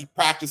 but he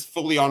practiced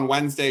fully on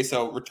Wednesday,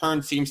 so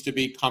return seems to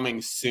be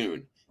coming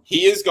soon.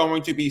 He is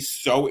going to be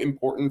so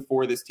important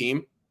for this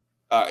team.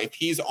 If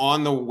he's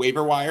on the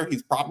waiver wire,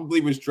 he's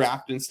probably was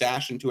drafted and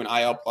stashed into an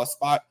IL plus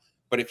spot.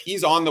 But if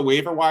he's on the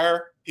waiver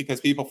wire because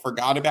people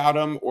forgot about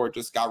him or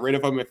just got rid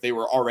of him if they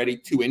were already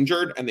too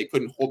injured and they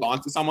couldn't hold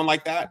on to someone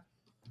like that,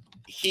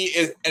 he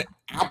is an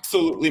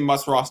absolutely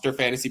must-roster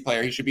fantasy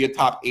player. He should be a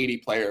top 80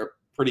 player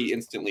pretty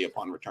instantly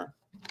upon return.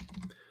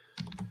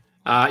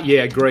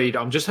 Yeah, agreed.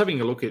 I'm just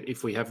having a look at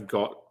if we have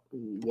got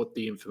what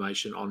the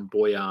information on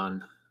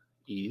Bojan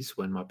is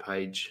when my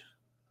page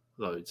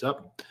loads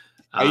up.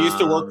 I used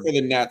to work for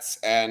the Nets,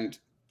 and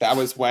that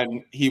was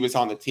when he was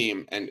on the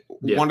team, and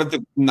one of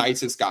the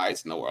nicest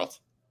guys in the world.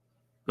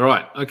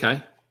 Right.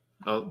 Okay.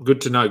 Well, good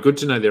to know. Good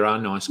to know there are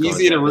nice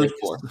guys. Easy to root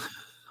for.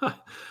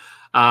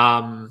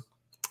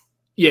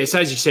 Yeah, so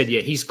as you said,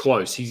 he's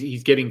close.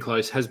 He's getting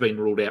close, has been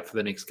ruled out for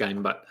the next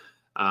game, but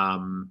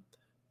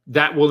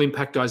that will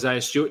impact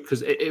Isaiah Stewart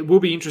because it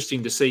will be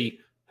interesting to see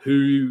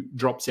who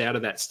drops out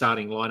of that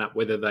starting lineup,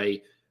 whether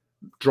they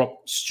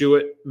drop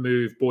Stewart,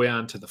 move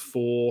Bojan to the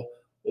 4,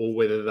 or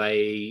whether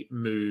they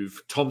move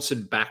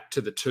Thompson back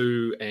to the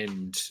 2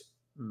 and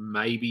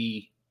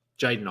maybe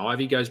Jaden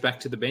Ivey goes back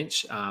to the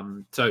bench. I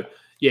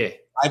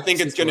think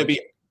it's going to be.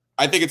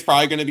 I think it's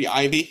probably going to be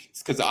Ivy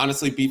because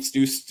honestly, Beef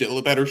Stew's still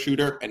a better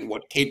shooter, and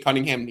what Cade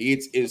Cunningham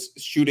needs is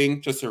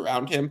shooting to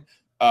surround him.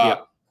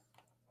 But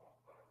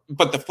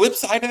the flip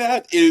side of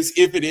that is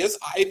if it is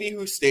Ivy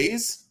who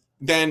stays,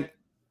 then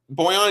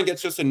Bojan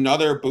gets just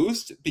another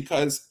boost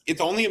because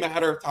it's only a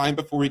matter of time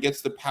before he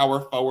gets the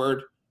power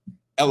forward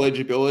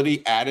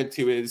eligibility added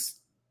to his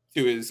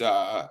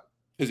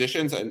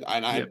positions, and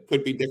I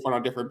could be different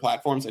on different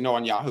platforms. I know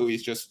on Yahoo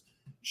he's just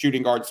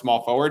shooting guard,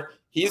 small forward.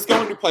 He's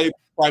going to play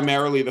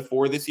primarily the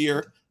 4 this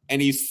year,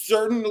 and he's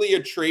certainly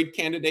a trade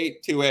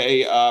candidate to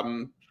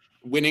a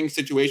winning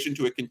situation,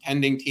 to a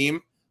contending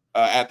team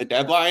at the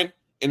deadline,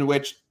 in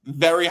which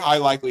very high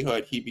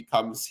likelihood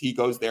he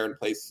goes there and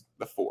plays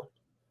the 4.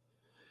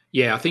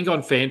 Yeah, I think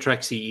on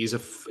Fantrax he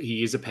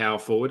is a power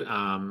forward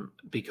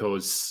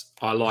because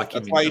I like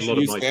him. That's why you should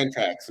use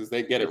Fantrax, because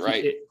they get it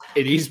right.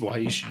 It is why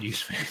you should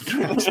use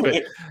Fantrax,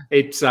 but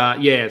it's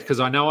because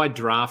I know I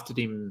drafted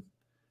him,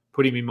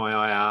 put him in my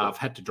IR. I've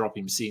had to drop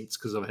him since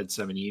because I've had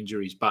so many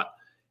injuries, but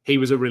he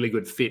was a really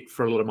good fit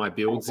for a lot of my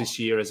builds this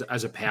year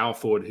as a power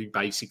forward who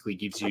basically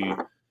gives you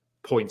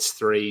points,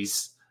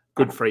 threes,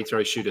 good free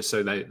throw shooter.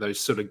 So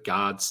those sort of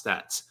guard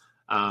stats.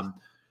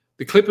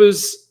 The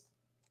Clippers.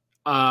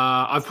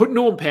 I've put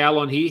Norm Powell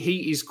on here.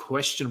 He is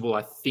questionable,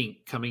 I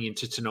think, coming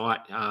into tonight.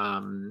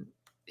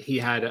 He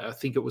had, I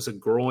think it was a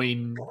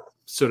groin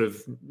sort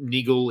of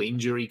niggle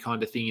injury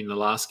kind of thing in the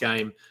last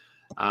game.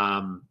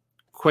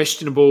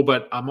 Questionable,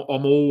 but I'm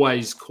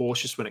always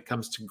cautious when it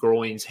comes to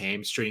groins,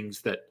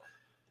 hamstrings, that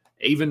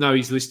even though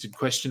he's listed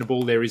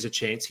questionable, there is a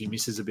chance he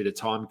misses a bit of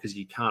time because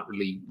you can't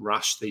really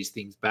rush these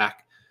things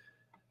back.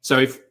 So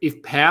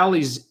if Powell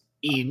is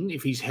in,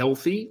 if he's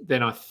healthy,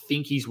 then I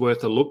think he's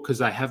worth a look because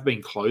they have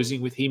been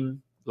closing with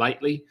him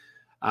lately.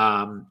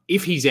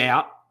 If he's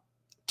out,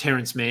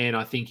 Terrence Mann,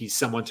 I think he's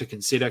someone to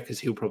consider because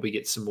he'll probably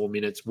get some more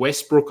minutes.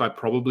 Westbrook, I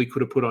probably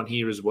could have put on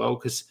here as well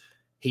because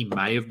he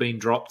may have been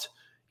dropped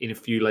in a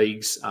few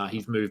leagues.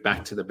 He's moved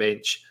back to the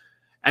bench.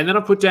 And then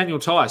I put Daniel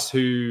Tice,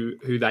 who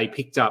they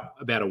picked up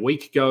about a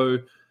week ago,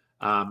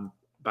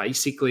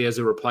 basically as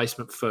a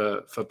replacement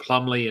for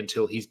Plumlee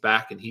until he's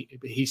back, and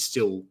he's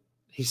still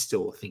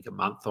I think a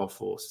month off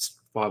or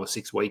 5 or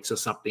 6 weeks or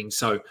something.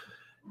 So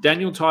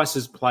Daniel Tice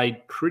has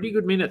played pretty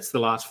good minutes the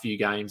last few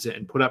games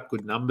and put up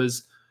good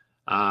numbers.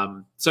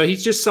 So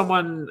he's just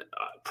someone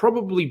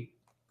probably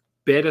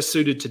better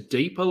suited to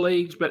deeper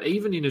leagues, but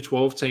even in a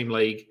 12-team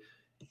league,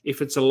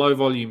 if it's a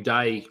low-volume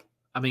day,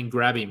 I mean,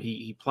 grab him.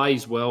 He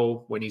plays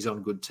well when he's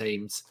on good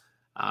teams.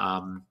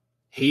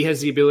 He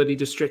has the ability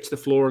to stretch the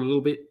floor a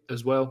little bit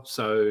as well.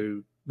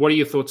 So what are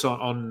your thoughts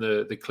on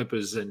the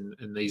Clippers and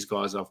these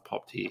guys I've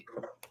popped here?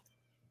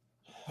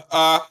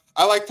 I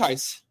like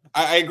Tice.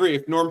 I agree.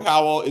 If Norm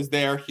Powell is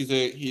there, he's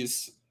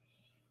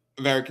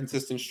a very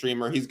consistent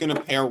streamer. He's going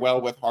to pair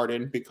well with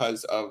Harden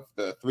because of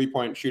the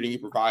three-point shooting he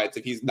provides.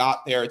 If he's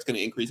not there, it's going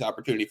to increase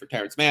opportunity for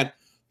Terrence Mann.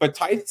 But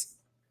Tice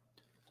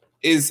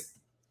is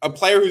a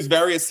player who's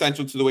very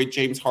essential to the way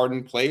James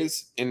Harden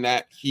plays, in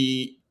that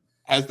he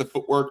has the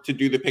footwork to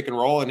do the pick and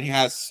roll, and he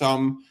has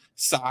some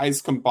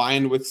size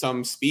combined with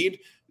some speed.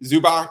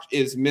 Zubac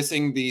is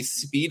missing the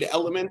speed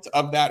element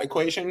of that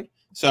equation,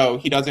 so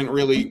he doesn't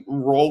really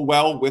roll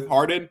well with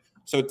Harden.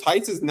 So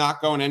Tice is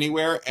not going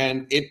anywhere,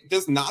 and it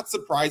does not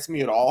surprise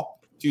me at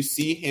all to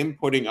see him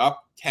putting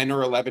up 10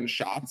 or 11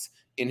 shots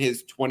in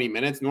his 20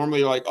 minutes. Normally,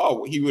 you're like,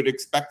 oh, he would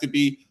expect to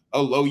be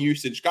a low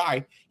usage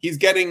guy. He's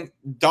getting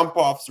dump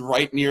offs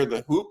right near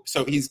the hoop,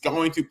 so he's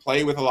going to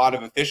play with a lot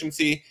of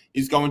efficiency.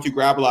 He's going to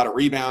grab a lot of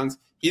rebounds.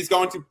 He's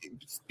going to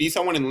be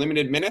someone in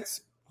limited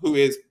minutes who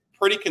is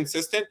pretty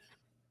consistent.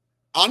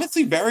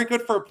 Honestly, very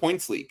good for a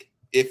points league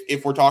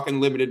if we're talking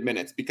limited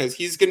minutes, because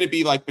he's going to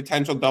be like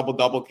potential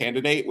double-double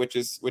candidate, which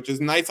is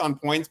nice on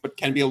points, but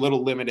can be a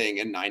little limiting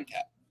in 9-10.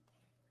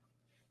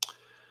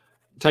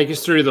 Take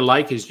us through the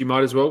Lakers. You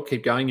might as well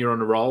keep going. You're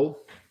on a roll.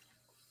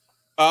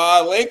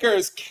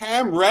 Lakers,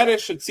 Cam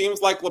Reddish, it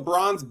seems like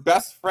LeBron's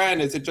best friend.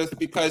 Is it just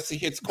because he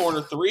hits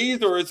corner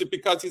threes, or is it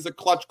because he's a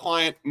clutch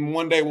client and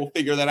one day we'll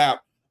figure that out?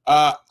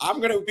 I'm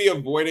going to be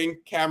avoiding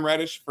Cam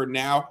Reddish for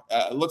now.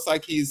 It looks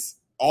like he's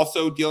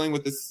also dealing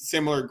with this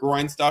similar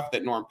groin stuff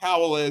that Norm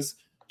Powell is.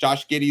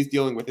 Josh Giddey's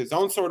dealing with his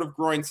own sort of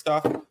groin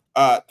stuff.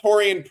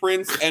 Torian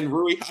Prince and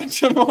Rui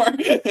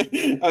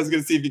Hachimura. I was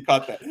going to see if you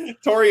caught that.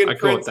 Torian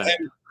Prince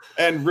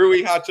and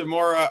Rui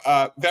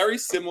Hachimura, very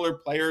similar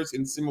players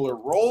in similar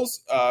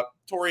roles.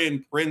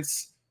 Torian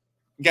Prince,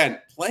 again,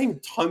 playing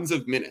tons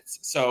of minutes.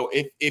 So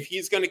if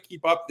he's going to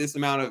keep up this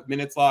amount of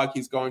minutes log,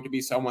 he's going to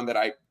be someone that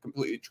I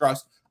completely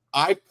trust.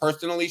 I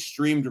personally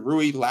streamed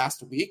Rui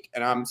last week,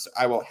 and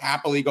I will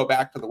happily go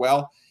back to the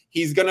well.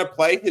 He's going to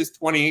play his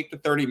 28 to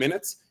 30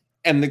 minutes,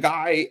 and the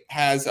guy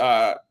has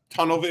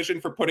tunnel vision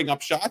for putting up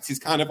shots. He's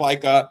kind of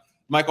like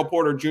Michael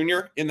Porter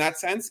Jr. in that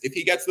sense. If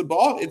he gets the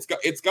ball,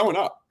 it's going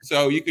up.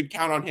 So you could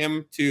count on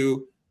him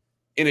to,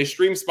 in a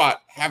stream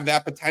spot, have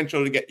that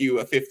potential to get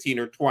you a 15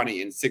 or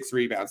 20 and 6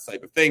 rebounds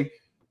type of thing.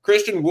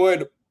 Christian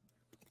Wood,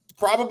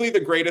 probably the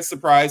greatest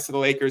surprise to the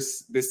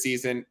Lakers this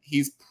season.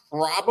 He's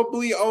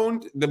probably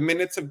owned. The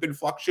minutes have been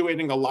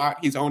fluctuating a lot.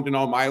 He's owned in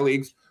all my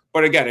leagues.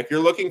 But again, if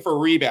you're looking for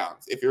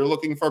rebounds, if you're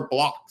looking for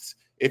blocks,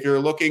 if you're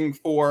looking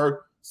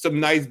for some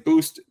nice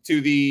boost to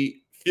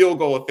the field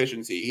goal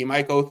efficiency, he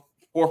might go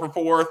 4 for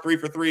 4, 3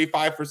 for 3,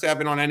 5 for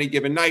 7 on any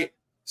given night.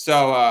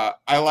 So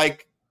I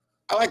like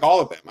all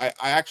of them. I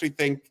actually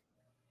think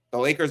the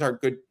Lakers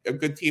are a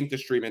good team to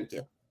stream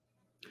into.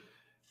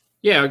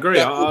 Yeah, I agree.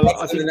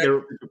 I think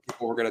they're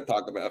people we're going to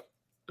talk about.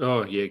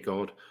 Oh yeah,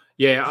 God.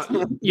 Yeah,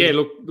 yeah.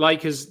 Look,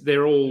 Lakers,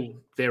 they're all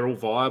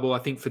viable. I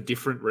think for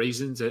different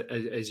reasons,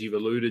 as you've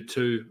alluded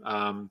to.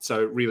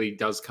 So it really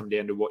does come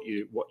down to what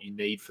you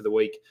need for the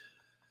week.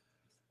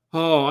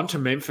 Oh, on to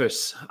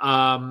Memphis.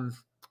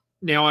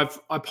 Now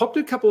I popped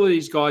a couple of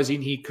these guys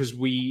in here because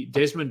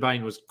Desmond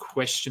Bane was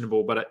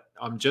questionable, but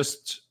I'm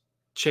just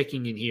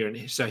checking in here,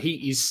 and so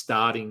he is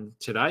starting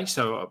today.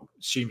 So I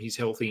assume he's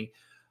healthy,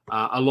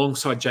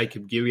 alongside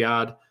Jacob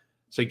Gilyard.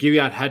 So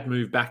Gilyard had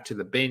moved back to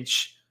the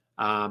bench.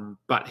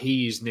 But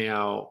he is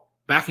now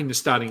back in the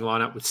starting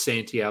lineup with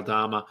Santi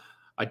Aldama.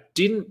 I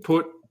didn't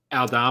put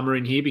Aldama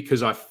in here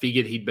because I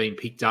figured he'd been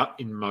picked up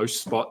in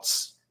most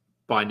spots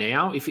by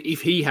now. If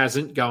he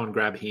hasn't, go and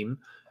grab him.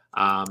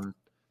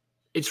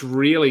 It's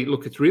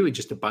really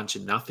just a bunch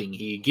of nothing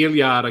here.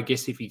 Gilyard, I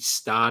guess if he's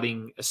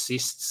starting,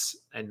 assists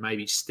and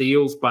maybe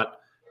steals, but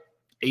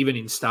even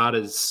in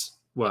starters,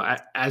 well,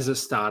 as a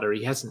starter,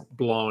 he hasn't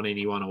blown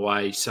anyone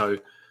away. So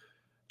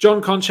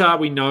John Conchar,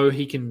 we know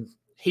he can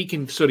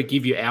sort of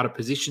give you out of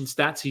position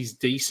stats. He's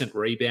decent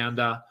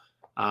rebounder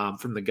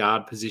from the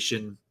guard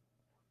position.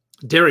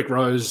 Derrick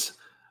Rose,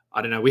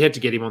 I don't know. We had to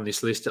get him on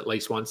this list at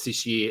least once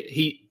this year.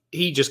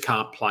 He just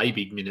can't play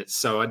big minutes.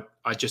 So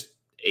I just,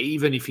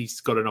 even if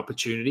he's got an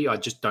opportunity, I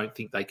just don't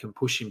think they can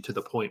push him to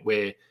the point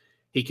where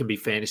he can be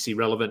fantasy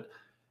relevant.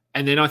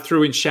 And then I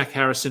threw in Shaq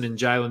Harrison and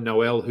Jalen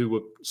Noel, who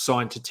were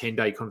signed to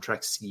 10-day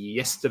contracts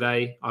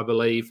yesterday, I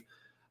believe.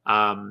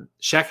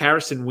 Shaq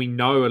Harrison, we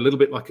know a little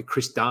bit like a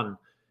Chris Dunn.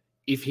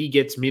 If he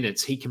gets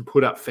minutes, he can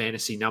put up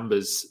fantasy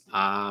numbers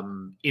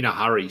in a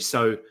hurry.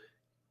 So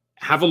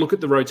have a look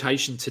at the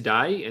rotation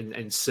today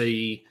and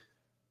see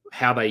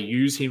how they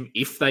use him,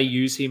 if they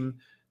use him.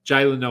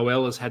 Jalen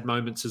Noel has had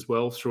moments as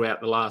well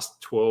throughout the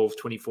last 12,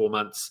 24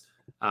 months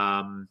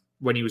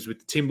when he was with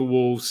the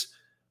Timberwolves,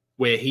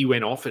 where he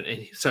went off,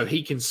 and so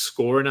he can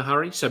score in a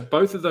hurry. So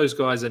both of those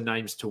guys are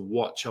names to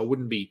watch. I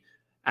wouldn't be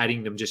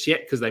adding them just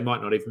yet because they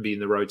might not even be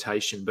in the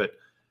rotation. But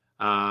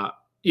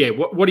yeah,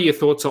 what are your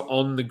thoughts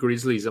on the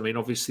Grizzlies? I mean,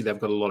 obviously they've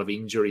got a lot of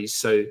injuries,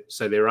 so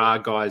there are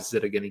guys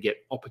that are going to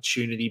get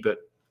opportunity, but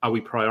are we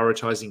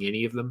prioritizing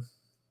any of them?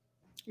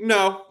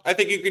 No, I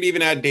think you could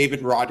even add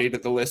David Roddy to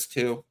the list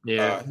too.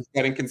 Yeah, he's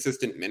getting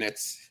consistent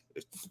minutes.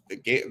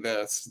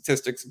 The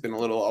statistics have been a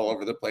little all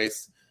over the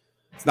place.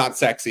 It's not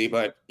sexy,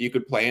 but you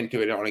could play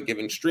into it on a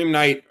given stream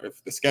night, or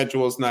if the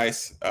schedule is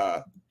nice.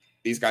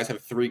 These guys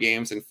have 3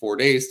 games in 4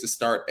 days to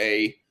start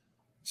a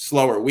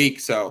slower week,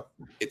 so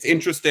it's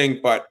interesting,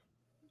 but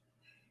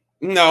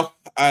no,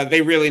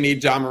 they really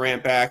need Ja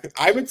Morant back.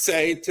 I would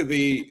say to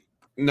the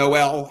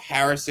Noel,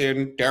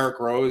 Harrison, Derrick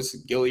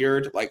Rose,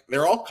 Gilliard, like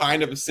they're all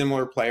kind of a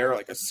similar player,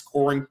 like a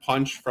scoring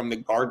punch from the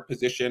guard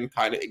position,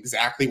 kind of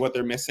exactly what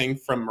they're missing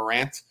from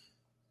Morant.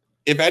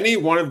 If any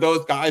one of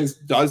those guys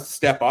does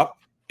step up,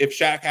 if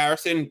Shaq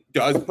Harrison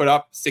does put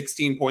up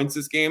 16 points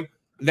this game,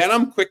 then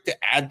I'm quick to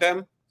add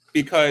them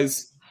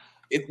because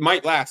it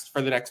might last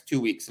for the next 2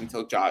 weeks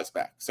until Ja is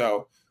back.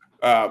 So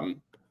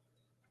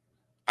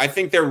I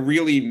think they're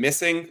really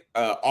missing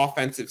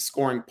offensive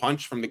scoring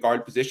punch from the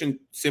guard position.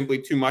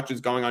 Simply too much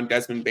is going on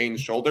Desmond Bane's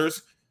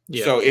shoulders.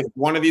 Yeah. So if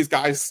one of these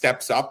guys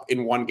steps up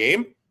in one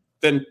game,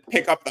 then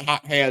pick up the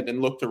hot hand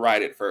and look to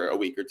ride it for a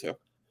week or two.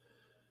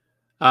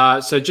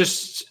 So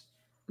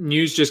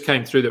news just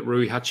came through that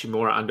Rui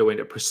Hachimura underwent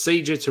a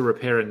procedure to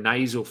repair a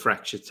nasal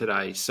fracture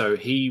today. So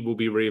he will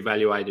be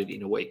reevaluated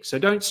in a week. So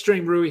don't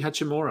stream Rui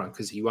Hachimura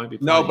because he won't be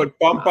playing. No, but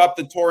bump up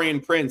the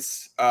Taurean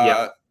Prince.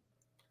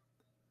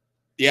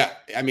 Yeah,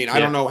 I mean, I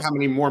don't know how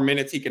many more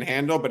minutes he can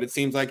handle, but it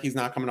seems like he's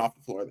not coming off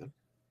the floor then.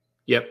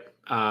 Yep.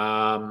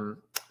 The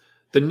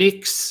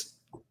Knicks,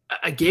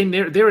 again,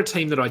 they're a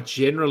team that I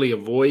generally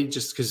avoid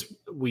just because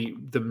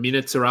the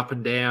minutes are up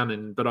and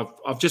down. But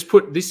I've just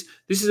put this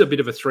is a bit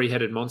of a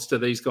three-headed monster.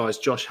 These guys,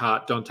 Josh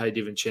Hart, Dante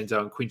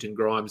DiVincenzo, and Quentin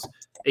Grimes.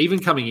 Even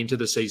coming into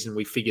the season,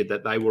 we figured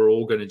that they were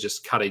all going to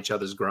just cut each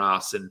other's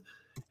grass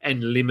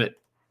and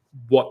limit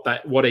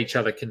what each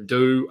other can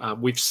do.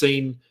 We've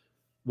seen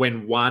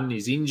when one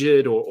is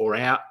injured or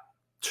out,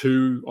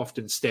 two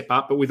often step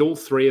up. But with all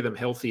three of them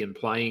healthy and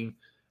playing,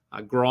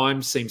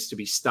 Grimes seems to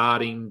be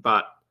starting.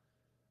 But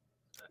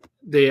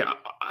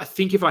I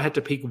think if I had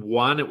to pick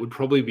one, it would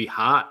probably be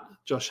Hart.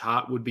 Josh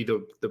Hart would be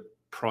the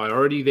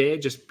priority there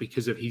just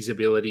because of his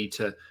ability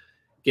to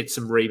get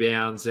some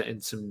rebounds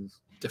and some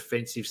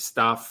defensive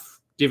stuff.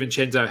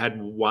 DiVincenzo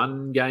had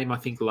one game, I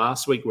think,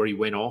 last week where he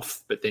went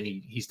off, but then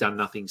he's done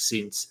nothing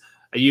since.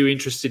 Are you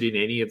interested in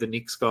any of the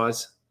Knicks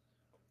guys?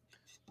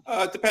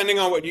 Depending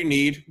on what you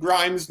need.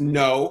 Grimes,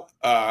 no,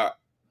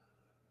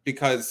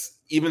 because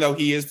even though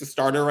he is the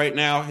starter right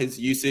now, his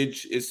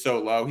usage is so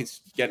low. He's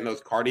getting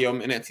those cardio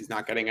minutes. He's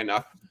not getting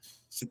enough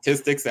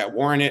statistics that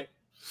warrant it.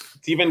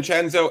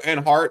 DiVincenzo and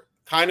Hart,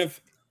 kind of,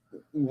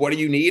 what do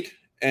you need?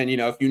 And,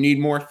 if you need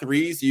more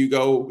threes, you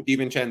go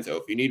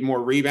DiVincenzo. If you need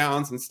more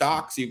rebounds and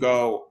stocks, you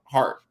go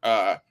Hart.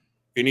 If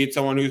you need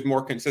someone who's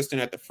more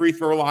consistent at the free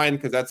throw line,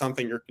 because that's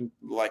something you're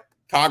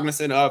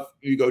cognizant of,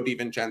 you go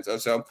DiVincenzo.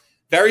 So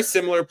very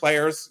similar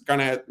players,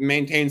 going to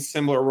maintain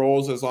similar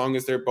roles as long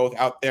as they're both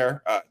out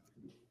there,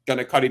 going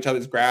to cut each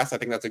other's grass. I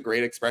think that's a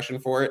great expression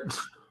for it.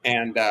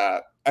 And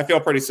I feel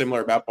pretty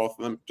similar about both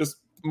of them, just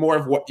more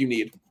of what you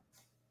need.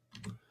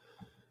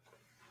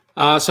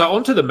 So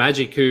on to the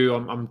Magic, who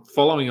I'm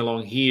following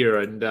along here.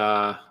 And,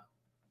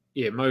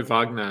 Mo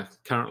Wagner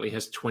currently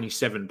has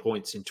 27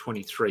 points in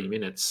 23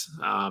 minutes.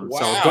 Wow.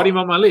 So I've got him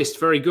on my list.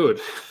 Very good.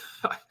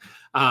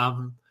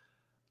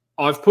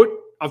 I've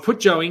put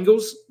Joe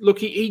Ingles. Look,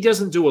 he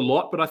doesn't do a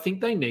lot, but I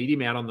think they need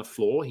him out on the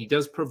floor. He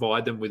does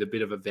provide them with a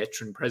bit of a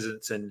veteran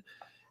presence. And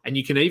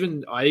you can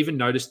I even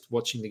noticed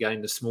watching the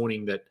game this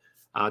morning that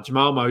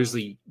Jamal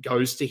Mosley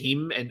goes to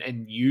him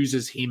and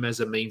uses him as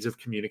a means of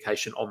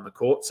communication on the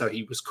court. So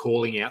he was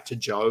calling out to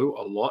Joe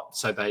a lot.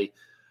 So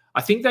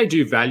I think they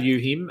do value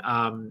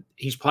him.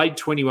 He's played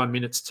 21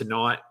 minutes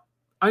tonight,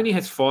 only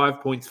has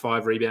 5 points,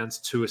 5 rebounds,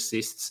 2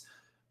 assists.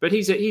 But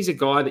he's a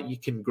guy that you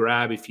can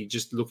grab if you're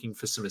just looking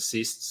for some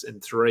assists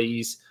and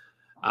threes.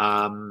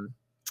 Jonathan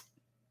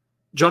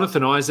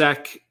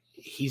Isaac,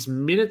 his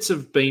minutes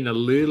have been a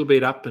little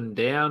bit up and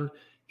down.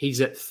 He's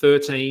at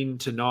 13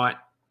 tonight.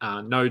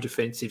 No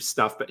defensive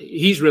stuff, but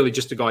he's really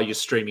just a guy you're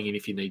streaming in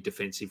if you need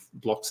defensive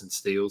blocks and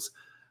steals.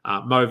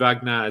 Mo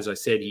Wagner, as I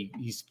said,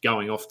 he's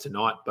going off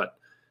tonight, but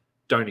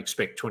don't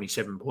expect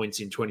 27 points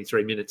in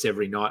 23 minutes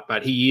every night.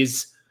 But he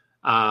is,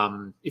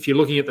 if you're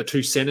looking at the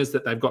two centers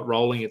that they've got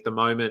rolling at the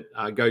moment,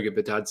 Goga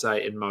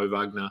Bitadze and Mo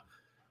Wagner.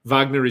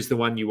 Wagner is the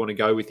one you want to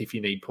go with if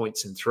you need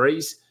points and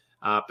threes.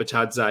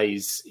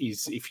 Bitadze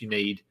is if you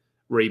need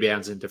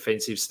rebounds and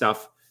defensive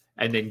stuff.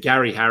 And then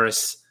Gary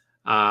Harris,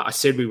 I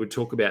said we would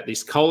talk about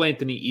this. Cole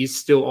Anthony is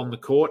still on the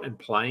court and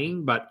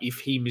playing, but if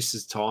he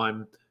misses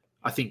time,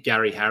 I think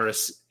Gary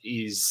Harris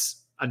is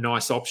a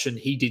nice option.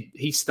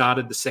 He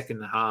started the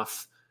second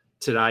half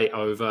today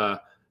over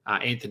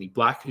Anthony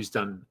Black, who's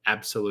done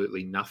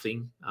absolutely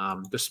nothing,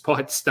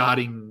 despite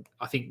starting,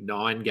 I think,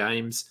 9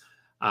 games.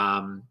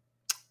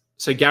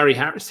 So Gary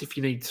Harris, if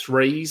you need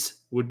threes,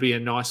 would be a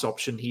nice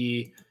option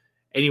here.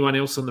 Anyone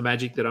else on the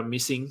Magic that I'm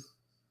missing?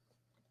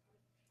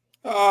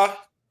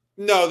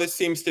 No, this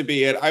seems to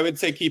be it. I would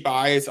say keep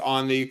eyes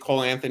on the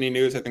Cole Anthony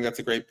news. I think that's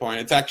a great point.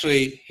 It's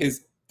actually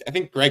I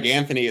think Greg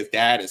Anthony, his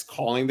dad, is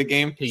calling the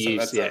game.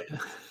 That's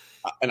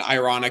an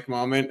ironic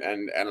moment,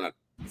 and it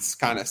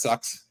kind of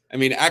sucks. I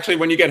mean, actually,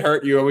 when you get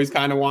hurt, you always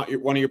kind of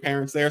want one of your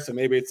parents there, so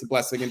maybe it's a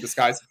blessing in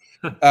disguise.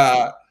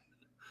 I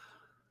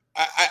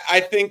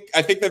think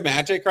the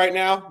Magic right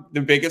now,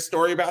 the biggest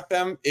story about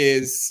them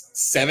is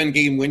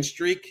 7-game win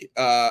streak,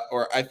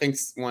 or I think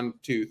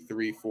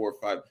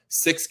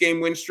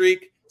 6-game win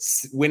streak,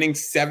 winning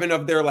 7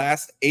 of their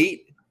last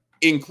 8.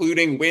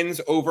 including wins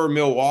over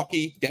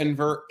Milwaukee,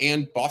 Denver,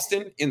 and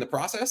Boston in the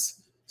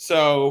process.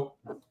 So,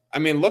 I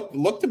mean,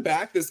 look to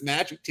back this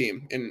Magic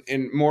team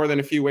in more than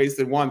a few ways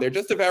than one. They're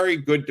just a very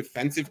good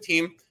defensive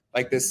team.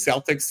 Like this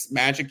Celtics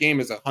Magic game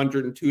is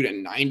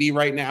 102-90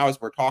 right now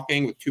as we're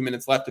talking with 2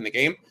 minutes left in the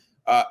game.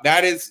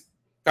 That is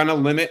going to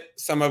limit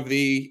some of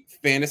the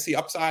fantasy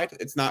upside.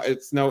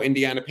 It's no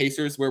Indiana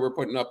Pacers where we're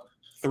putting up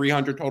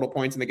 300 total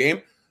points in the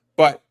game.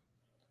 But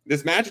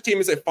this Magic team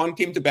is a fun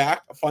team to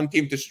back, a fun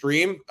team to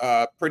stream,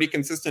 pretty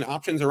consistent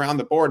options around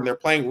the board, and they're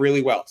playing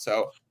really well.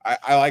 So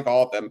I like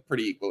all of them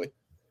pretty equally.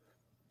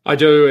 I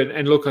do.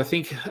 And look, I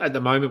think at the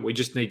moment we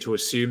just need to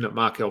assume that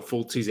Markelle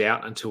Fultz is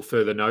out until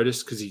further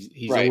notice because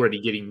he's right. Already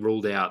getting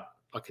ruled out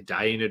like a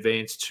day in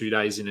advance, 2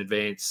 days in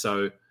advance.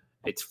 So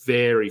it's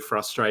very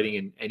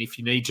frustrating. And if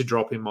you need to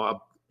drop him, I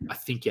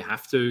think you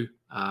have to.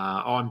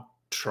 I'm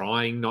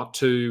trying not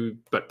to,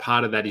 but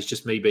part of that is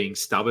just me being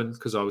stubborn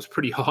because I was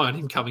pretty high on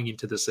him coming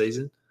into the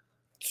season.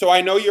 So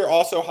I know you're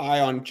also high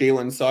on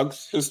Jalen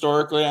Suggs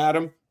historically,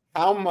 Adam.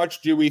 How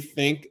much do we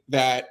think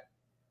that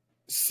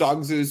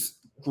Suggs's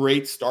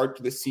great start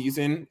to the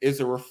season is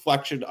a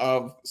reflection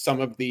of some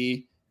of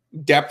the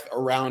depth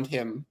around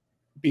him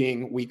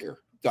being weaker?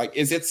 Like,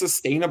 is it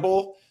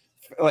sustainable?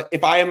 Like,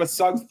 if I'm a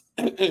Suggs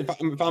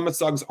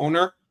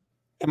owner,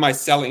 am I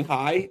selling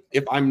high?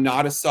 If I'm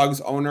not a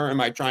Suggs owner,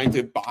 am I trying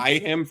to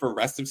buy him for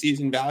rest of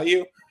season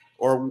value?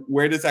 Or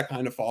where does that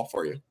kind of fall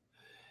for you?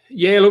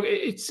 Yeah, look,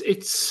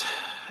 it's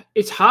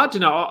hard to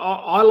know.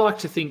 I like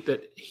to think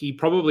that he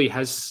probably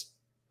has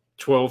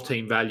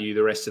 12-team value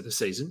the rest of the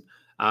season.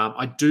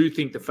 I do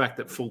think the fact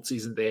that Fultz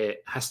isn't there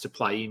has to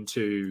play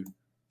into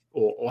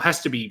or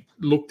has to be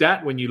looked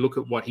at when you look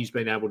at what he's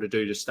been able to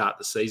do to start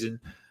the season.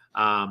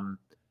 And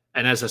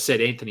as I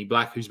said, Anthony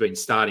Black, who's been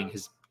starting,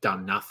 has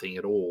done nothing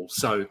at all.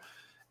 So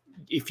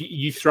if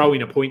you throw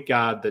in a point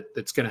guard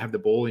that's going to have the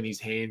ball in his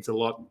hands a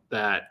lot,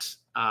 that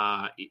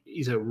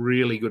is a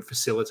really good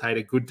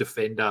facilitator, good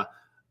defender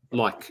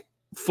like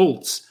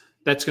Fultz,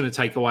 that's going to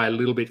take away a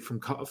little bit from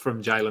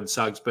Jalen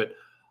Suggs. But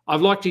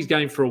I've liked his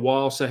game for a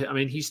while. So, I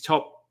mean, he's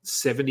top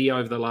 70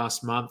 over the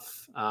last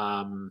month,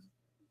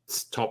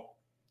 top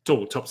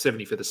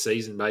 70 for the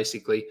season,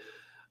 basically.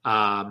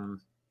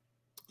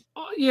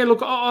 Yeah,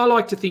 look, I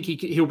like to think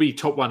he'll be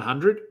top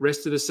 100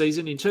 rest of the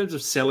season. In terms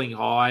of selling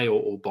high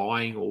or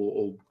buying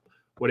or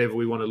whatever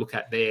we want to look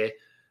at there,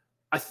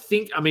 I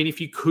mean, if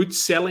you could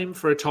sell him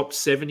for a top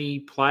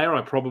 70 player,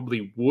 I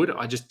probably would.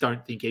 I just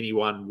don't think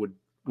anyone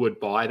would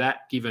buy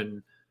that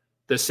given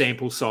the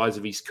sample size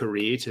of his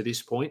career to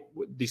this point.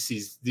 This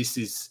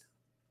is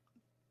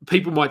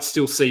people might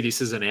still see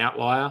this as an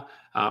outlier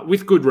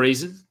with good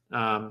reason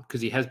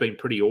because he has been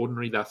pretty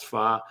ordinary thus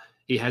far.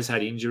 He has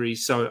had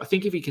injuries. So I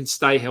think if he can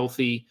stay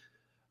healthy,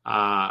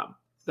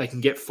 they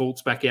can get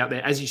Fultz back out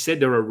there. As you said,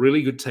 they're a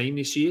really good team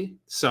this year.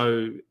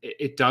 So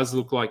it does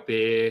look like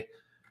they're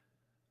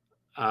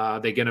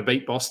going to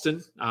beat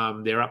Boston.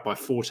 They're up by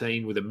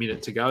 14 with a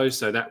minute to go.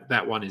 So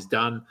that one is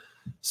done.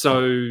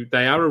 So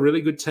they are a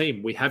really good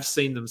team. We have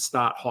seen them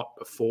start hot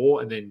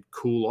before and then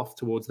cool off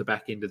towards the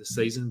back end of the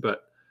season.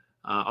 But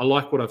I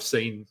like what I've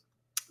seen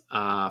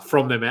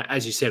from them,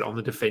 as you said, on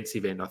the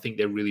defensive end. I think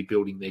they're really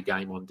building their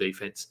game on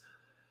defense.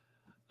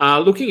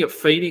 Looking at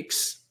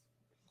Phoenix,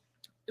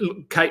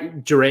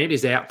 Durant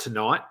is out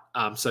tonight.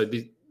 So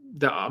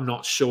I'm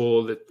not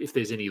sure that if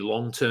there's any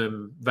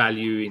long-term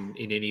value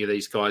in any of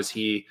these guys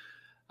here.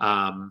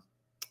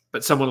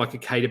 But someone like a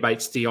Keita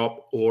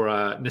Bates-Diop or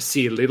a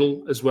Nasir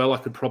Little as well, I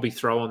could probably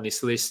throw on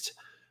this list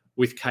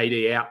with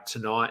KD out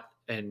tonight.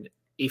 And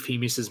if he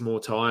misses more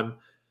time,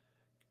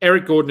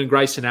 Eric Gordon and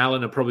Grayson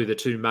Allen are probably the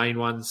two main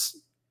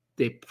ones.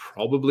 They're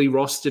probably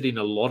rostered in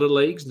a lot of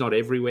leagues, not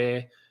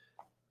everywhere.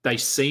 They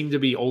seem to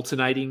be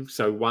alternating.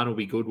 So one will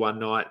be good one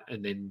night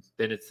and then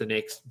it's the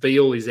next.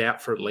 Beal is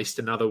out for at least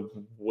another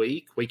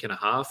week and a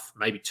half,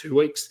 maybe 2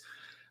 weeks.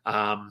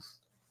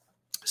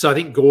 So I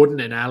think Gordon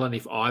and Allen,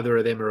 if either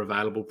of them are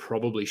available,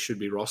 probably should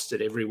be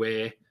rostered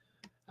everywhere.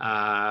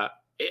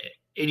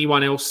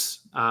 Anyone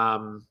else?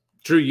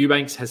 Drew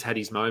Eubanks has had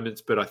his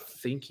moments, but I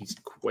think he's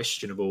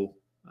questionable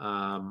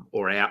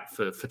or out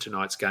for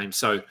tonight's game.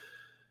 So,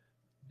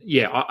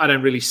 yeah, I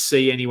don't really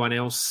see anyone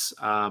else.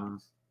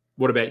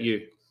 What about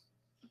you?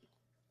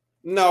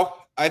 No,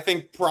 I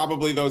think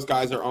probably those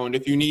guys are owned.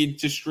 If you need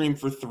to stream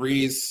for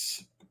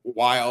threes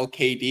while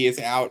KD is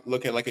out,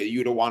 look at like a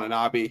Yuta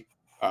Watanabe.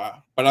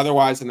 But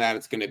otherwise than that,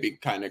 it's going to be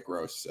kind of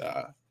gross.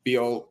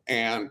 Beal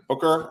and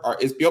Booker.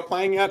 Is Beal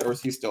playing yet, or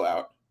is he still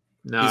out?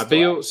 No,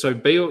 Beal. Out. So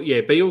Beal,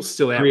 yeah, Beal's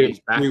still out with his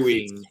back 3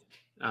 weeks. Thing.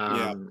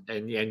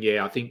 And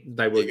yeah, I think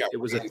they were. It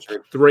was a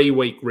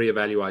 3-week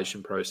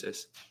reevaluation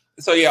process.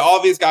 So yeah,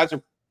 all these guys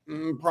are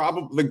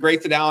probably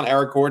Grayson Allen,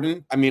 Eric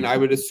Gordon. I mean, I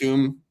would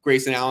assume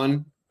Grayson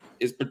Allen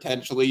is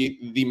potentially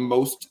the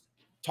most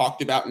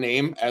talked about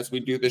name as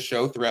we do this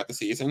show throughout the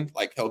season.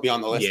 Like he'll be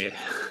on the list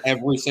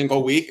every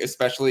single week,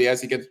 especially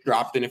as he gets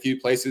dropped in a few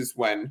places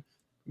when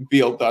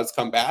Beal does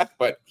come back.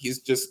 But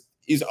he's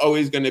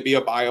always going to be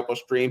a viable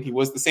stream. He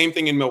was the same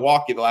thing in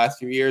Milwaukee the last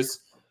few years.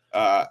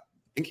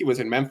 think he was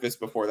in Memphis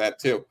before that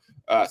too.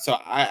 So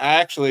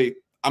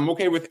I'm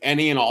okay with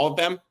any and all of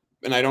them,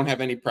 and I don't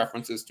have any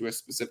preferences to a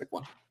specific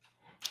one.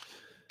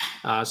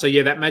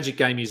 That Magic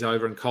game is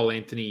over, and Cole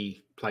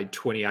Anthony played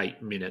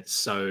 28 minutes.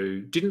 So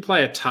didn't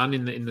play a ton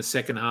in the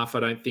second half, I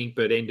don't think,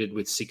 but ended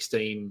with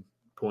 16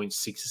 points,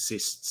 6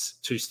 assists,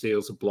 2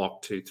 steals, a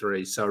block, 2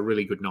 threes. So a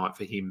really good night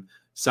for him.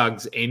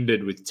 Suggs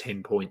ended with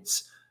 10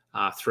 points,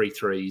 3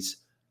 threes,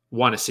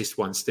 1 assist,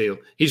 1 steal.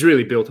 He's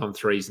really built on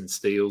threes and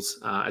steals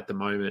at the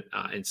moment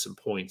and some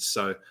points.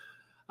 So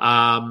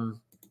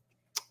on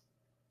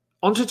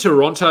to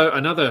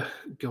Toronto,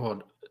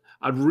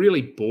 a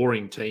really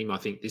boring team, I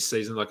think, this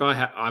season. Like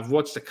I've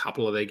watched a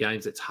couple of their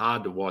games. It's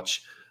hard to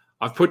watch.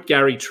 I've put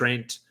Gary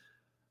Trent,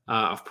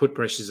 I've put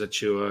Precious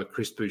Achiuwa,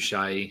 Chris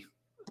Boucher,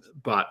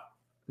 but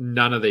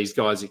none of these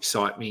guys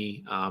excite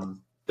me.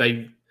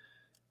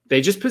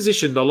 They're just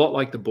positioned a lot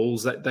like the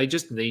Bulls. That they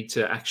just need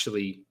to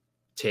actually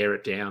tear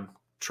it down,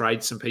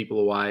 trade some people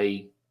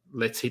away.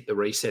 Let's hit the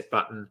reset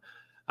button.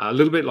 A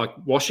little bit like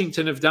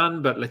Washington have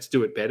done, but let's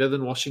do it better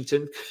than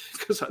Washington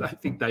because I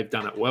don't think they've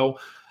done it well.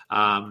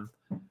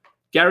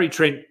 Gary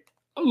Trent,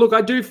 look,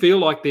 I do feel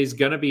like there's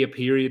going to be a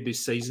period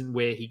this season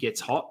where he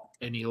gets hot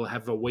and he'll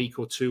have a week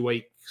or 2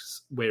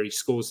 weeks where he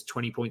scores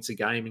 20 points a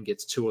game and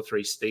gets 2 or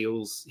 3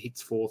 steals,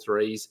 hits 4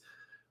 threes.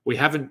 We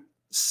haven't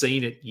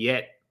seen it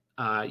yet.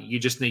 You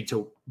just need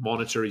to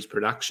monitor his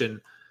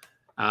production.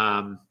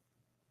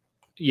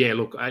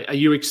 Look, are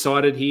you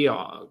excited here?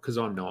 Because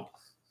I'm not.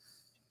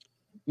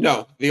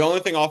 No, the only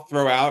thing I'll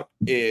throw out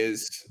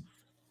is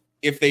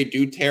if they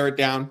do tear it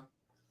down,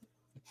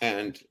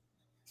 and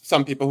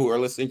some people who are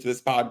listening to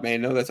this pod may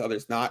know this,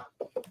 others not.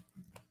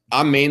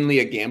 I'm mainly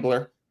a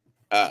gambler.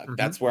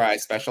 That's where I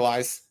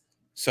specialize.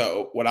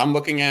 So what I'm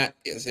looking at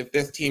is if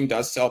this team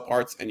does sell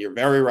parts, and you're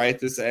very right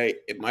to say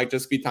it might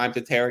just be time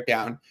to tear it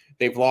down.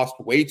 They've lost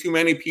way too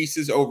many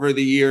pieces over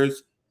the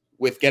years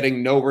with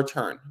getting no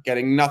return,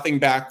 getting nothing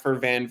back for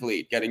Van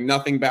Vliet, getting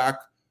nothing back,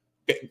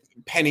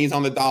 pennies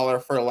on the dollar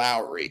for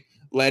Lowry,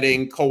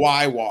 letting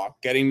Kawhi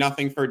walk, getting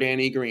nothing for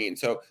Danny Green.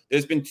 So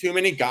there's been too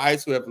many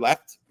guys who have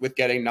left with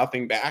getting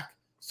nothing back.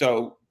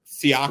 So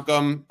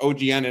Siakam, OG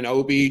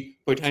Anunoby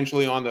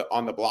potentially on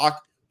the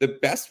block. The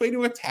best way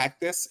to attack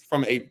this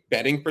from a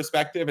betting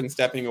perspective and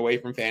stepping away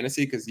from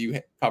fantasy, because you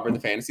cover the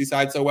fantasy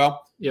side so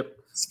well. Yep.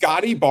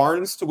 Scotty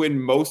Barnes to win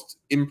most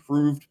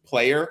improved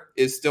player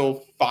is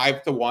still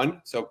 5-1,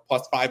 so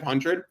plus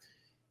 500.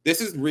 This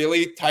is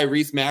really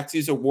Tyrese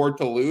Maxey's award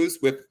to lose,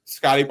 with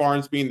Scotty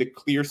Barnes being the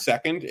clear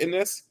second in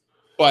this.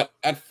 But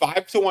at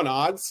 5-1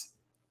 odds,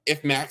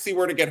 if Maxey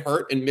were to get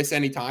hurt and miss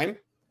any time,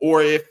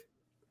 or if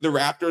the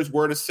Raptors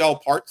were to sell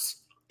parts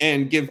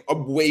and give a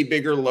way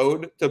bigger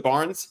load to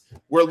Barnes,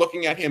 we're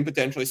looking at him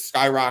potentially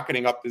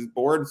skyrocketing up his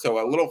board.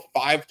 So a little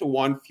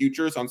 5-1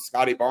 futures on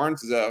Scotty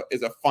Barnes is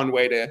a fun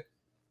way to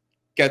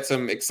get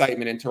some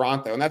excitement in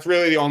Toronto. And that's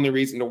really the only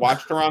reason to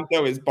watch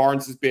Toronto is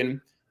Barnes has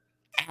been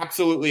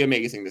absolutely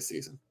amazing this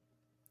season.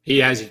 He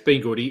has. He's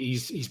been good.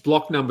 His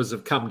block numbers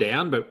have come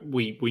down, but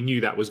we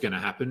knew that was going to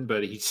happen.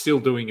 But he's still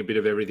doing a bit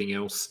of everything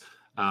else.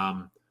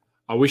 I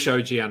wish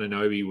OG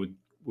Anunoby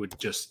would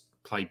just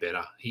play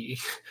better.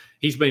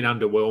 He's been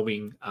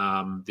underwhelming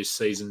this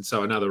season.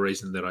 So another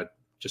reason that I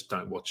just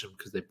don't watch them,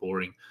 because they're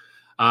boring.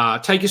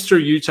 Take us through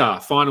Utah,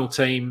 final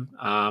team.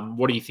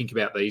 What do you think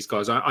about these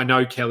guys? I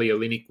know Kelly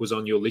Olynyk was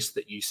on your list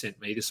that you sent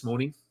me this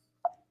morning.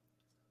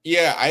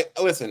 Yeah,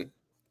 listen.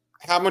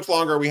 How much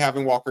longer are we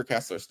having Walker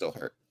Kessler still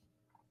hurt?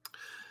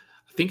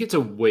 I think it's a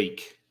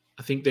week.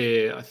 I think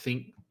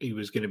he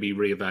was going to be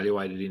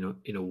reevaluated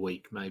in a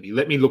week, maybe.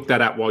 Let me look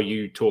that up while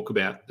you talk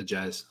about the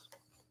Jazz.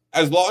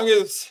 As long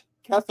as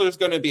Kessler's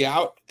going to be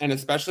out, and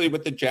especially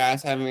with the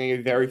Jazz having a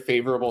very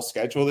favorable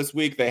schedule this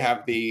week, they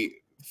have the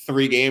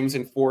 3 games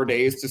in 4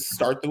 days to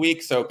start the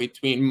week. So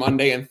between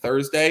Monday and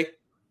Thursday,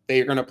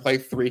 they're going to play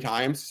 3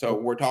 times. So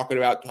we're talking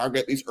about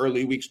target these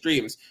early week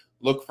streams.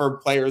 Look for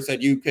players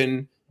that you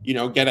can,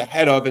 get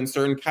ahead of in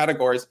certain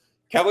categories.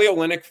 Kelly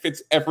Olynyk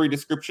fits every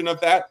description of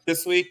that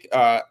this week.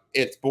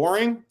 It's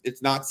boring.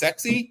 It's not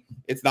sexy.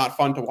 It's not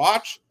fun to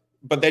watch.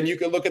 But then you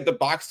can look at the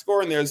box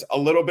score, and there's a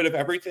little bit of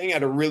everything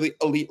at a really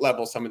elite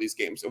level, some of these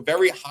games. So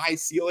very high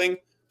ceiling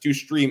to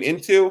stream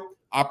into.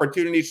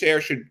 Opportunity share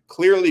should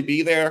clearly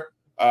be there.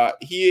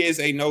 He is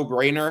a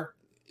no-brainer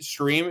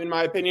stream, in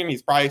my opinion.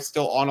 He's probably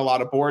still on a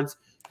lot of boards.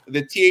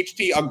 The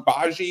THT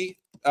Agbaji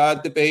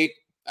debate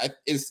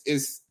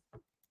is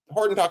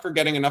Horton Tucker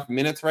getting enough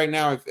minutes right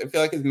now. I feel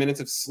like his minutes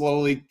have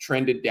slowly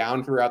trended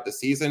down throughout the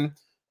season.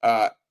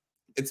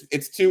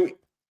 It's too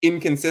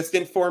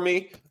inconsistent for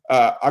me.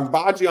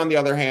 Agbaji, on the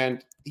other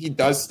hand, he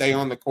does stay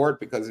on the court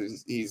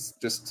because he's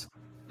just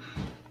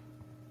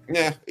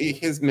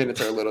his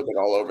minutes are a little bit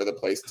all over the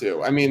place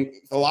too. I mean,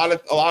 a lot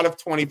of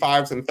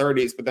 25s and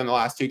 30s, but then the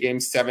last 2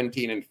 games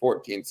 17 and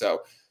 14.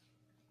 So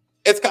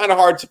it's kind of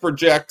hard to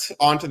project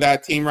onto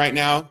that team right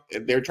now.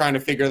 They're trying to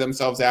figure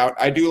themselves out.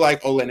 I do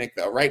like Olynyk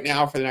though. Right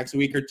now, for the next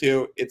week or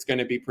 2, it's going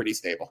to be pretty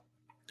stable.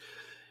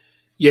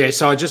 Yeah,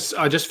 so I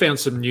just found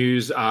some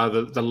news.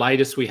 The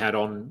latest we had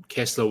on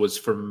Kessler was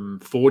from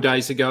 4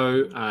 days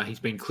ago.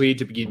 He's been cleared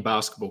to begin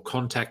basketball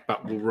contact,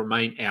 but will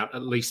remain out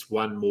at least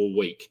one more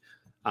week.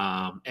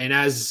 And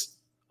as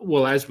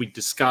we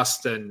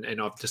discussed,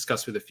 and I've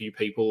discussed with a few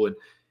people, and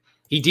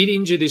he did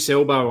injure this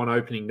elbow on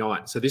opening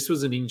night. So this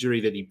was an injury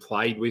that he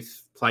played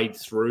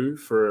through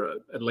for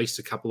at least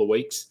a couple of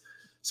weeks.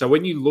 So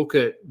when you look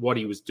at what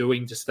he was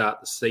doing to start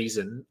the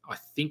season, I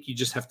think you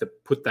just have to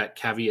put that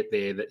caveat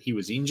there that he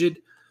was injured.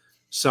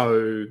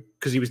 So,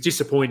 because he was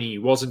disappointing, he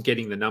wasn't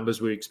getting the numbers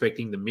we were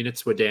expecting, the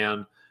minutes were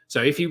down.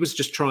 So if he was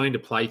just trying to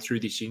play through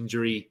this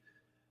injury,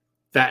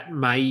 that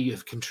may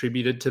have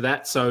contributed to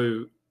that.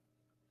 So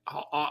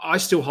I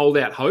still hold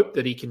out hope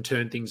that he can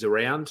turn things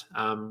around.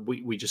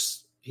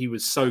 He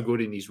was so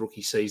good in his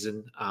rookie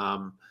season.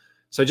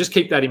 So just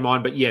keep that in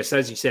mind. But yes,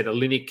 as you said,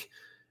 Olynyk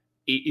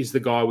is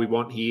the guy we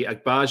want here.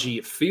 Agbaji,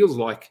 it feels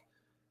like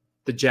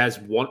the Jazz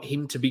want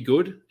him to be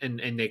good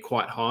and they're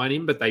quite high on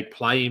him, but they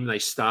play him, they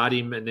start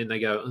him, and then they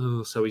go,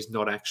 oh, so he's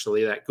not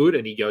actually that good.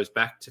 And he goes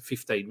back to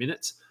 15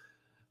 minutes.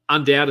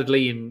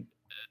 Undoubtedly,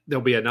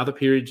 there'll be another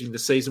period in the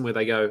season where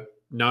they go,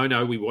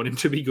 no, we want him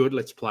to be good.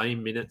 Let's play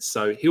him minutes.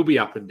 So he'll be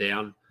up and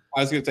down.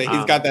 I was going to say,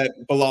 he's got that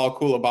Bilal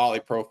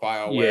Coulibaly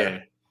profile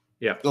where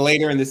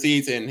later in the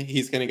season,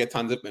 he's going to get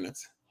tons of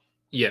minutes.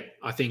 Yeah,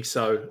 I think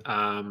so,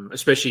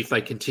 especially if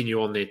they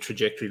continue on their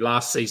trajectory.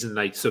 Last season,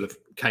 they sort of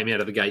came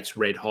out of the gates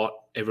red hot.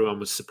 Everyone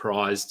was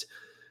surprised.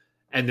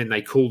 And then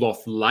they cooled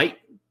off late.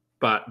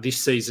 But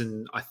this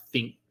season, I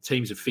think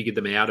teams have figured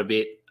them out a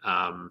bit.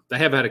 They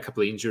have had a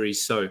couple of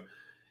injuries. So,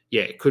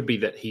 yeah, it could be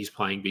that he's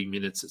playing big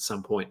minutes at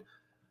some point.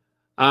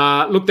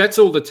 Look, that's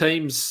all the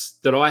teams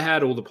that I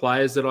had, all the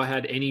players that I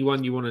had.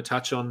 Anyone you want to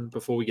touch on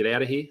before we get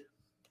out of here?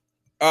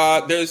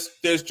 There's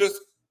just,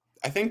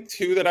 I think,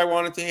 two that I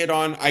wanted to hit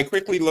on. I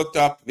quickly looked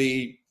up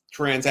the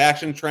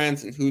transaction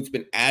trends and who's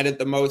been added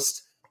the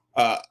most.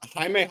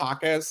 Jaime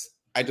Jaquez,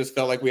 I just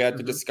felt like we had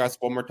to discuss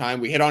one more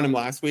time. We hit on him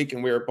last week,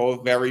 and we were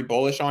both very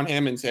bullish on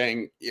him and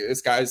saying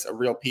this guy's a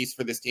real piece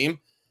for this team.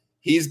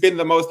 He's been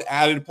the most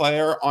added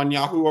player on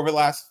Yahoo over the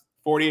last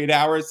 48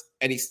 hours,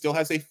 and he still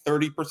has a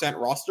 30%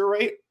 roster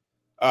rate.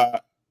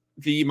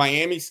 The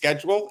Miami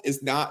schedule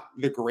is not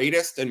the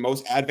greatest and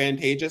most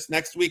advantageous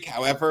next week.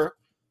 However,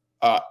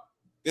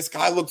 this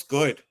guy looks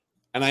good.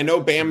 And I know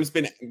Bam's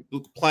been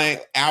playing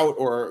out,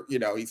 or,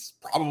 he's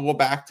probable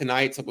back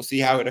tonight, so we'll see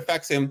how it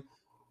affects him.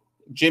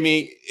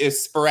 Jimmy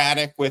is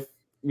sporadic with,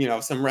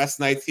 some rest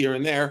nights here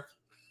and there.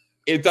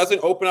 It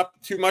doesn't open up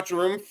too much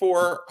room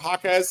for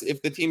Jaquez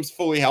if the team's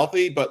fully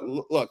healthy. But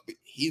look,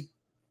 he's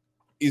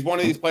one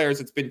of these players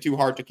that's been too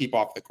hard to keep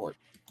off the court.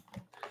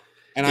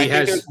 And I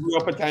think there's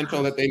real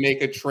potential that they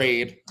make a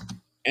trade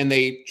and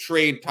they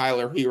trade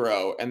Tyler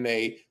Hero and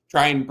they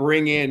try and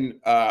bring in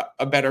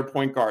a better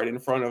point guard in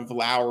front of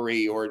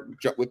Lowry or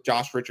with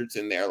Josh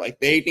Richardson there. Like,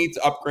 they need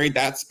to upgrade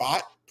that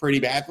spot pretty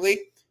badly.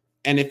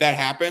 And if that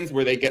happens,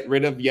 where they get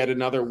rid of yet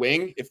another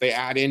wing, if they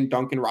add in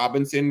Duncan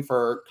Robinson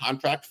for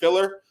contract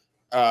filler,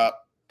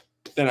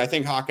 then I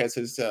think Jaquez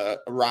is a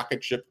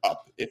rocket ship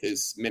up if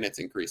his minutes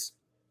increase.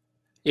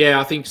 Yeah,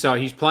 I think so.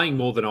 He's playing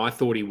more than I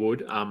thought he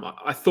would.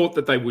 I thought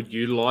that they would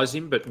utilize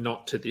him, but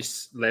not to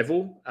this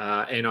level.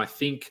 And I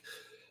think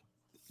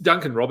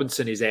Duncan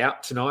Robinson is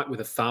out tonight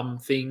with a thumb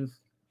thing.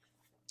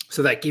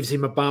 So that gives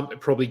him a bump.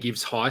 It probably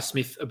gives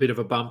Highsmith a bit of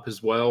a bump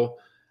as well.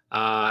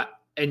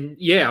 And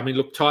yeah, I mean,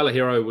 look, Tyler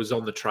Hero was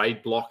on the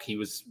trade block. He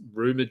was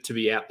rumored to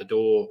be out the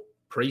door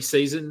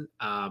preseason.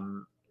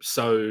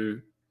 So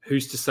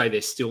who's to say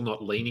they're still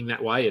not leaning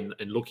that way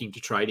and looking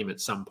to trade him at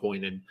some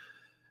point? And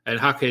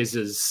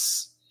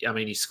Jaquez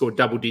he scored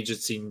double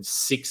digits in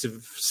 6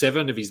 of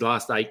 7 of his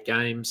last 8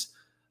 games.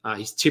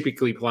 He's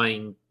typically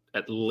playing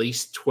at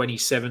least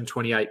 27,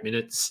 28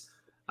 minutes.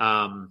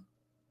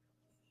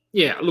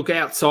 Look,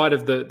 outside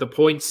of the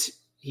points,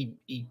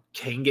 he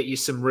can get you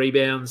some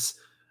rebounds.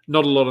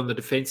 Not a lot on the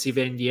defensive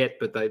end yet,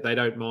 but they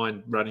don't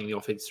mind running the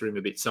offense through him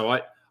a bit. So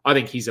I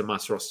think he's a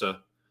must-roster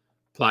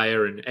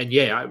player. And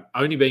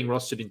only being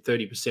rostered in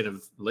 30%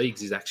 of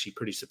leagues is actually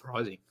pretty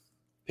surprising.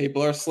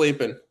 People are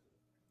sleeping.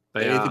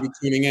 They need to be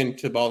tuning in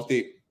to Balls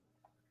Deep.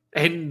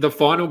 And the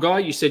final guy,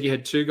 you said you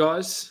had 2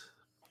 guys?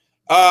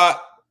 They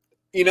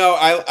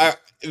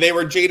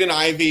were Jaden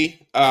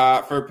Ivey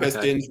for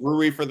Pistons,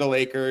 Rui for the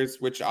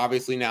Lakers, which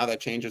obviously now that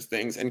changes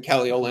things, and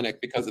Kelly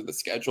Olynyk because of the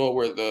schedule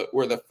were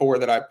the 4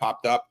 that I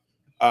popped up.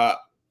 I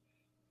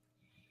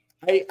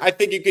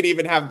think you could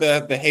even have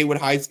the Haywood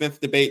Highsmith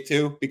debate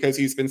too, because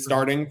he's been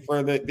starting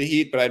for the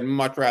Heat, but I'd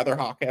much rather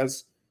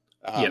Jaquez.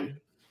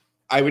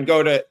 I would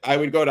go to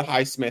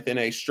Highsmith in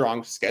a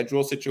strong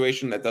schedule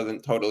situation that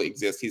doesn't totally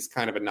exist. He's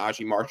kind of a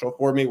Najee Marshall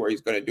for me, where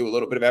he's going to do a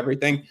little bit of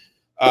everything.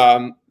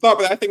 But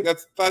I think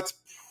that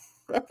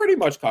pretty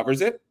much covers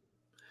it.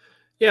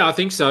 Yeah, I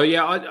think so.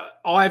 Yeah,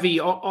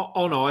 Ivy,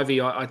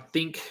 I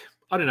think,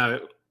 I don't know.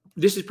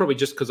 This is probably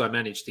just because I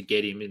managed to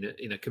get him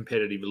in a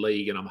competitive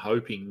league, and I'm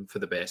hoping for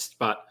the best.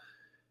 But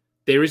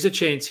there is a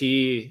chance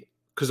here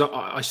because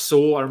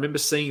I remember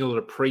seeing a lot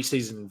of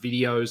preseason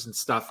videos and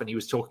stuff, and he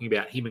was talking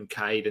about him and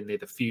Cade, and they're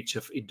the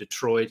future in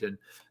Detroit, and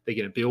they're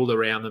going to build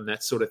around them,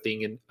 that sort of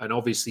thing. And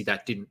obviously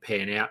that didn't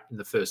pan out in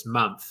the first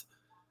month.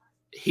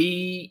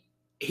 He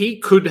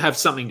could have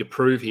something to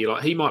prove here.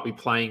 Like, he might be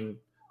playing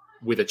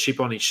with a chip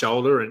on his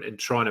shoulder and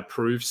trying to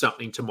prove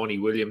something to Monty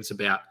Williams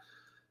about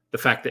the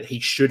fact that he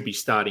should be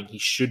starting. He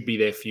should be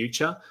their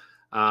future.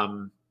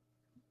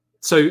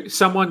 So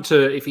someone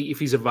if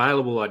he's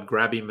available, I'd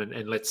grab him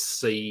and let's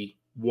see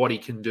what he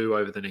can do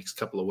over the next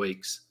couple of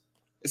weeks.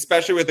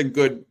 Especially with a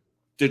good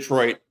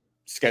Detroit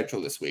schedule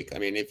this week. I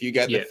mean, if you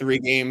get the 3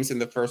 games in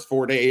the first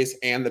 4 days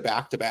and the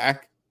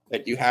back-to-back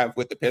that you have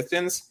with the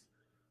Pistons,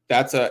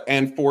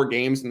 and 4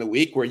 games in the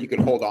week where you could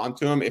hold on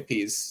to him if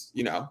he's,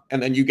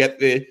 and then you get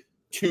the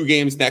 2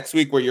 games next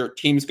week where your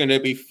team's going to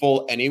be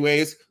full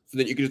anyways, so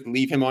that you can just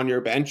leave him on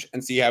your bench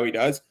and see how he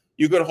does.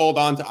 You could hold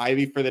on to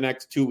Ivy for the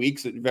next 2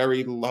 weeks at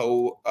very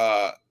low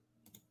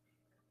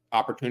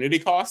opportunity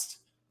cost.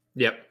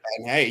 Yep.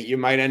 And hey, you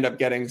might end up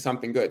getting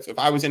something good. So if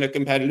I was in a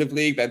competitive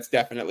league, that's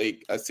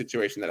definitely a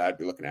situation that I'd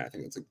be looking at. I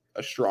think it's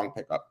a strong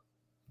pickup.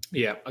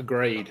 Yeah,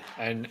 agreed.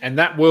 And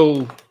that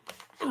will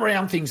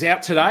round things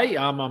out today.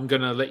 I'm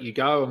going to let you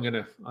go.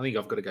 I think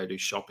I've got to go do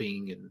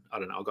shopping, and I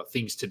don't know, I've got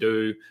things to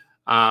do.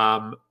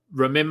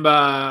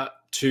 Remember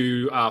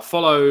to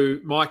follow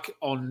Mike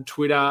on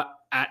Twitter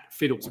at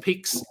Fiddle's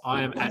Picks.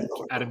 I am at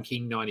Adam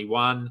King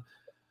 91.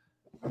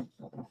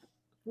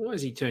 Why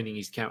is he turning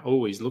his camera?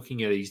 Oh, he's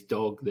looking at his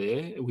dog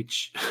there,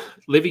 which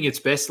living its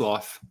best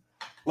life.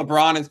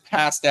 LeBron is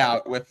passed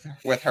out with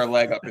her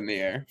leg up in the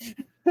air.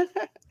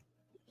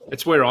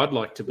 It's where I'd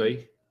like to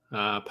be.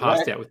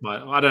 Passed out with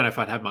I don't know if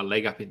I'd have my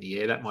leg up in the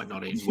air. That might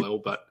not end well,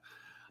 but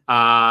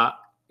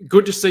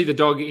good to see the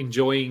dog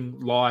enjoying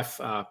life.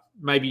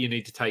 Maybe you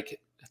need to take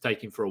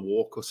him for a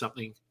walk or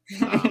something.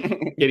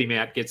 Get him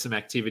out, get some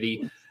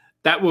activity.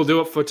 That will do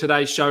it for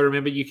today's show.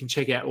 Remember, you can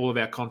check out all of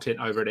our content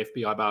over at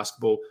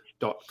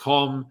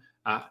fbibasketball.com.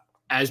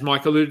 As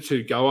Mike alluded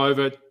to, go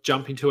over,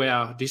 jump into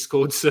our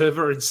Discord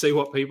server and see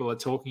what people are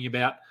talking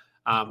about,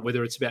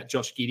 whether it's about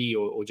Josh Giddey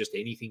or just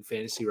anything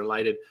fantasy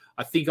related.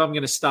 I think I'm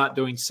going to start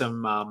doing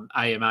some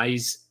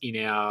AMAs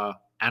in our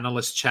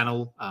analyst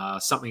channel,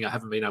 something I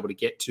haven't been able to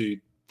get to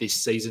this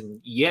season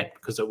yet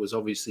because it was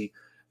obviously a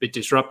bit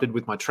disrupted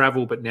with my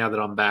travel. But now that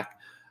I'm back,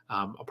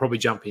 I'll probably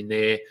jump in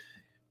there.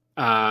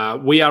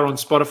 We are on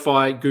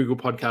Spotify, Google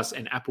Podcasts,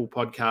 and Apple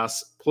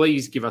Podcasts.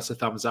 Please give us a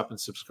thumbs up and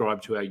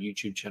subscribe to our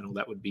YouTube channel.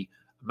 That would be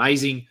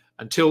amazing.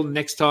 Until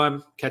next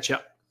time, catch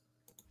up.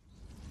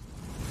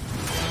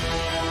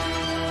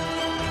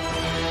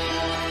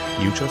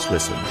 You just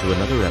listened to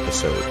another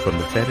episode from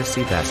the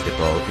Fantasy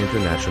Basketball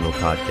International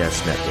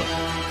Podcast Network.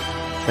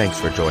 Thanks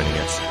for joining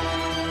us.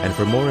 And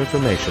for more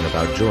information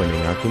about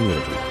joining our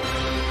community,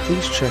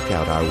 please check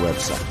out our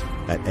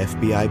website at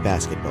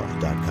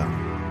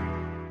fbibasketball.com.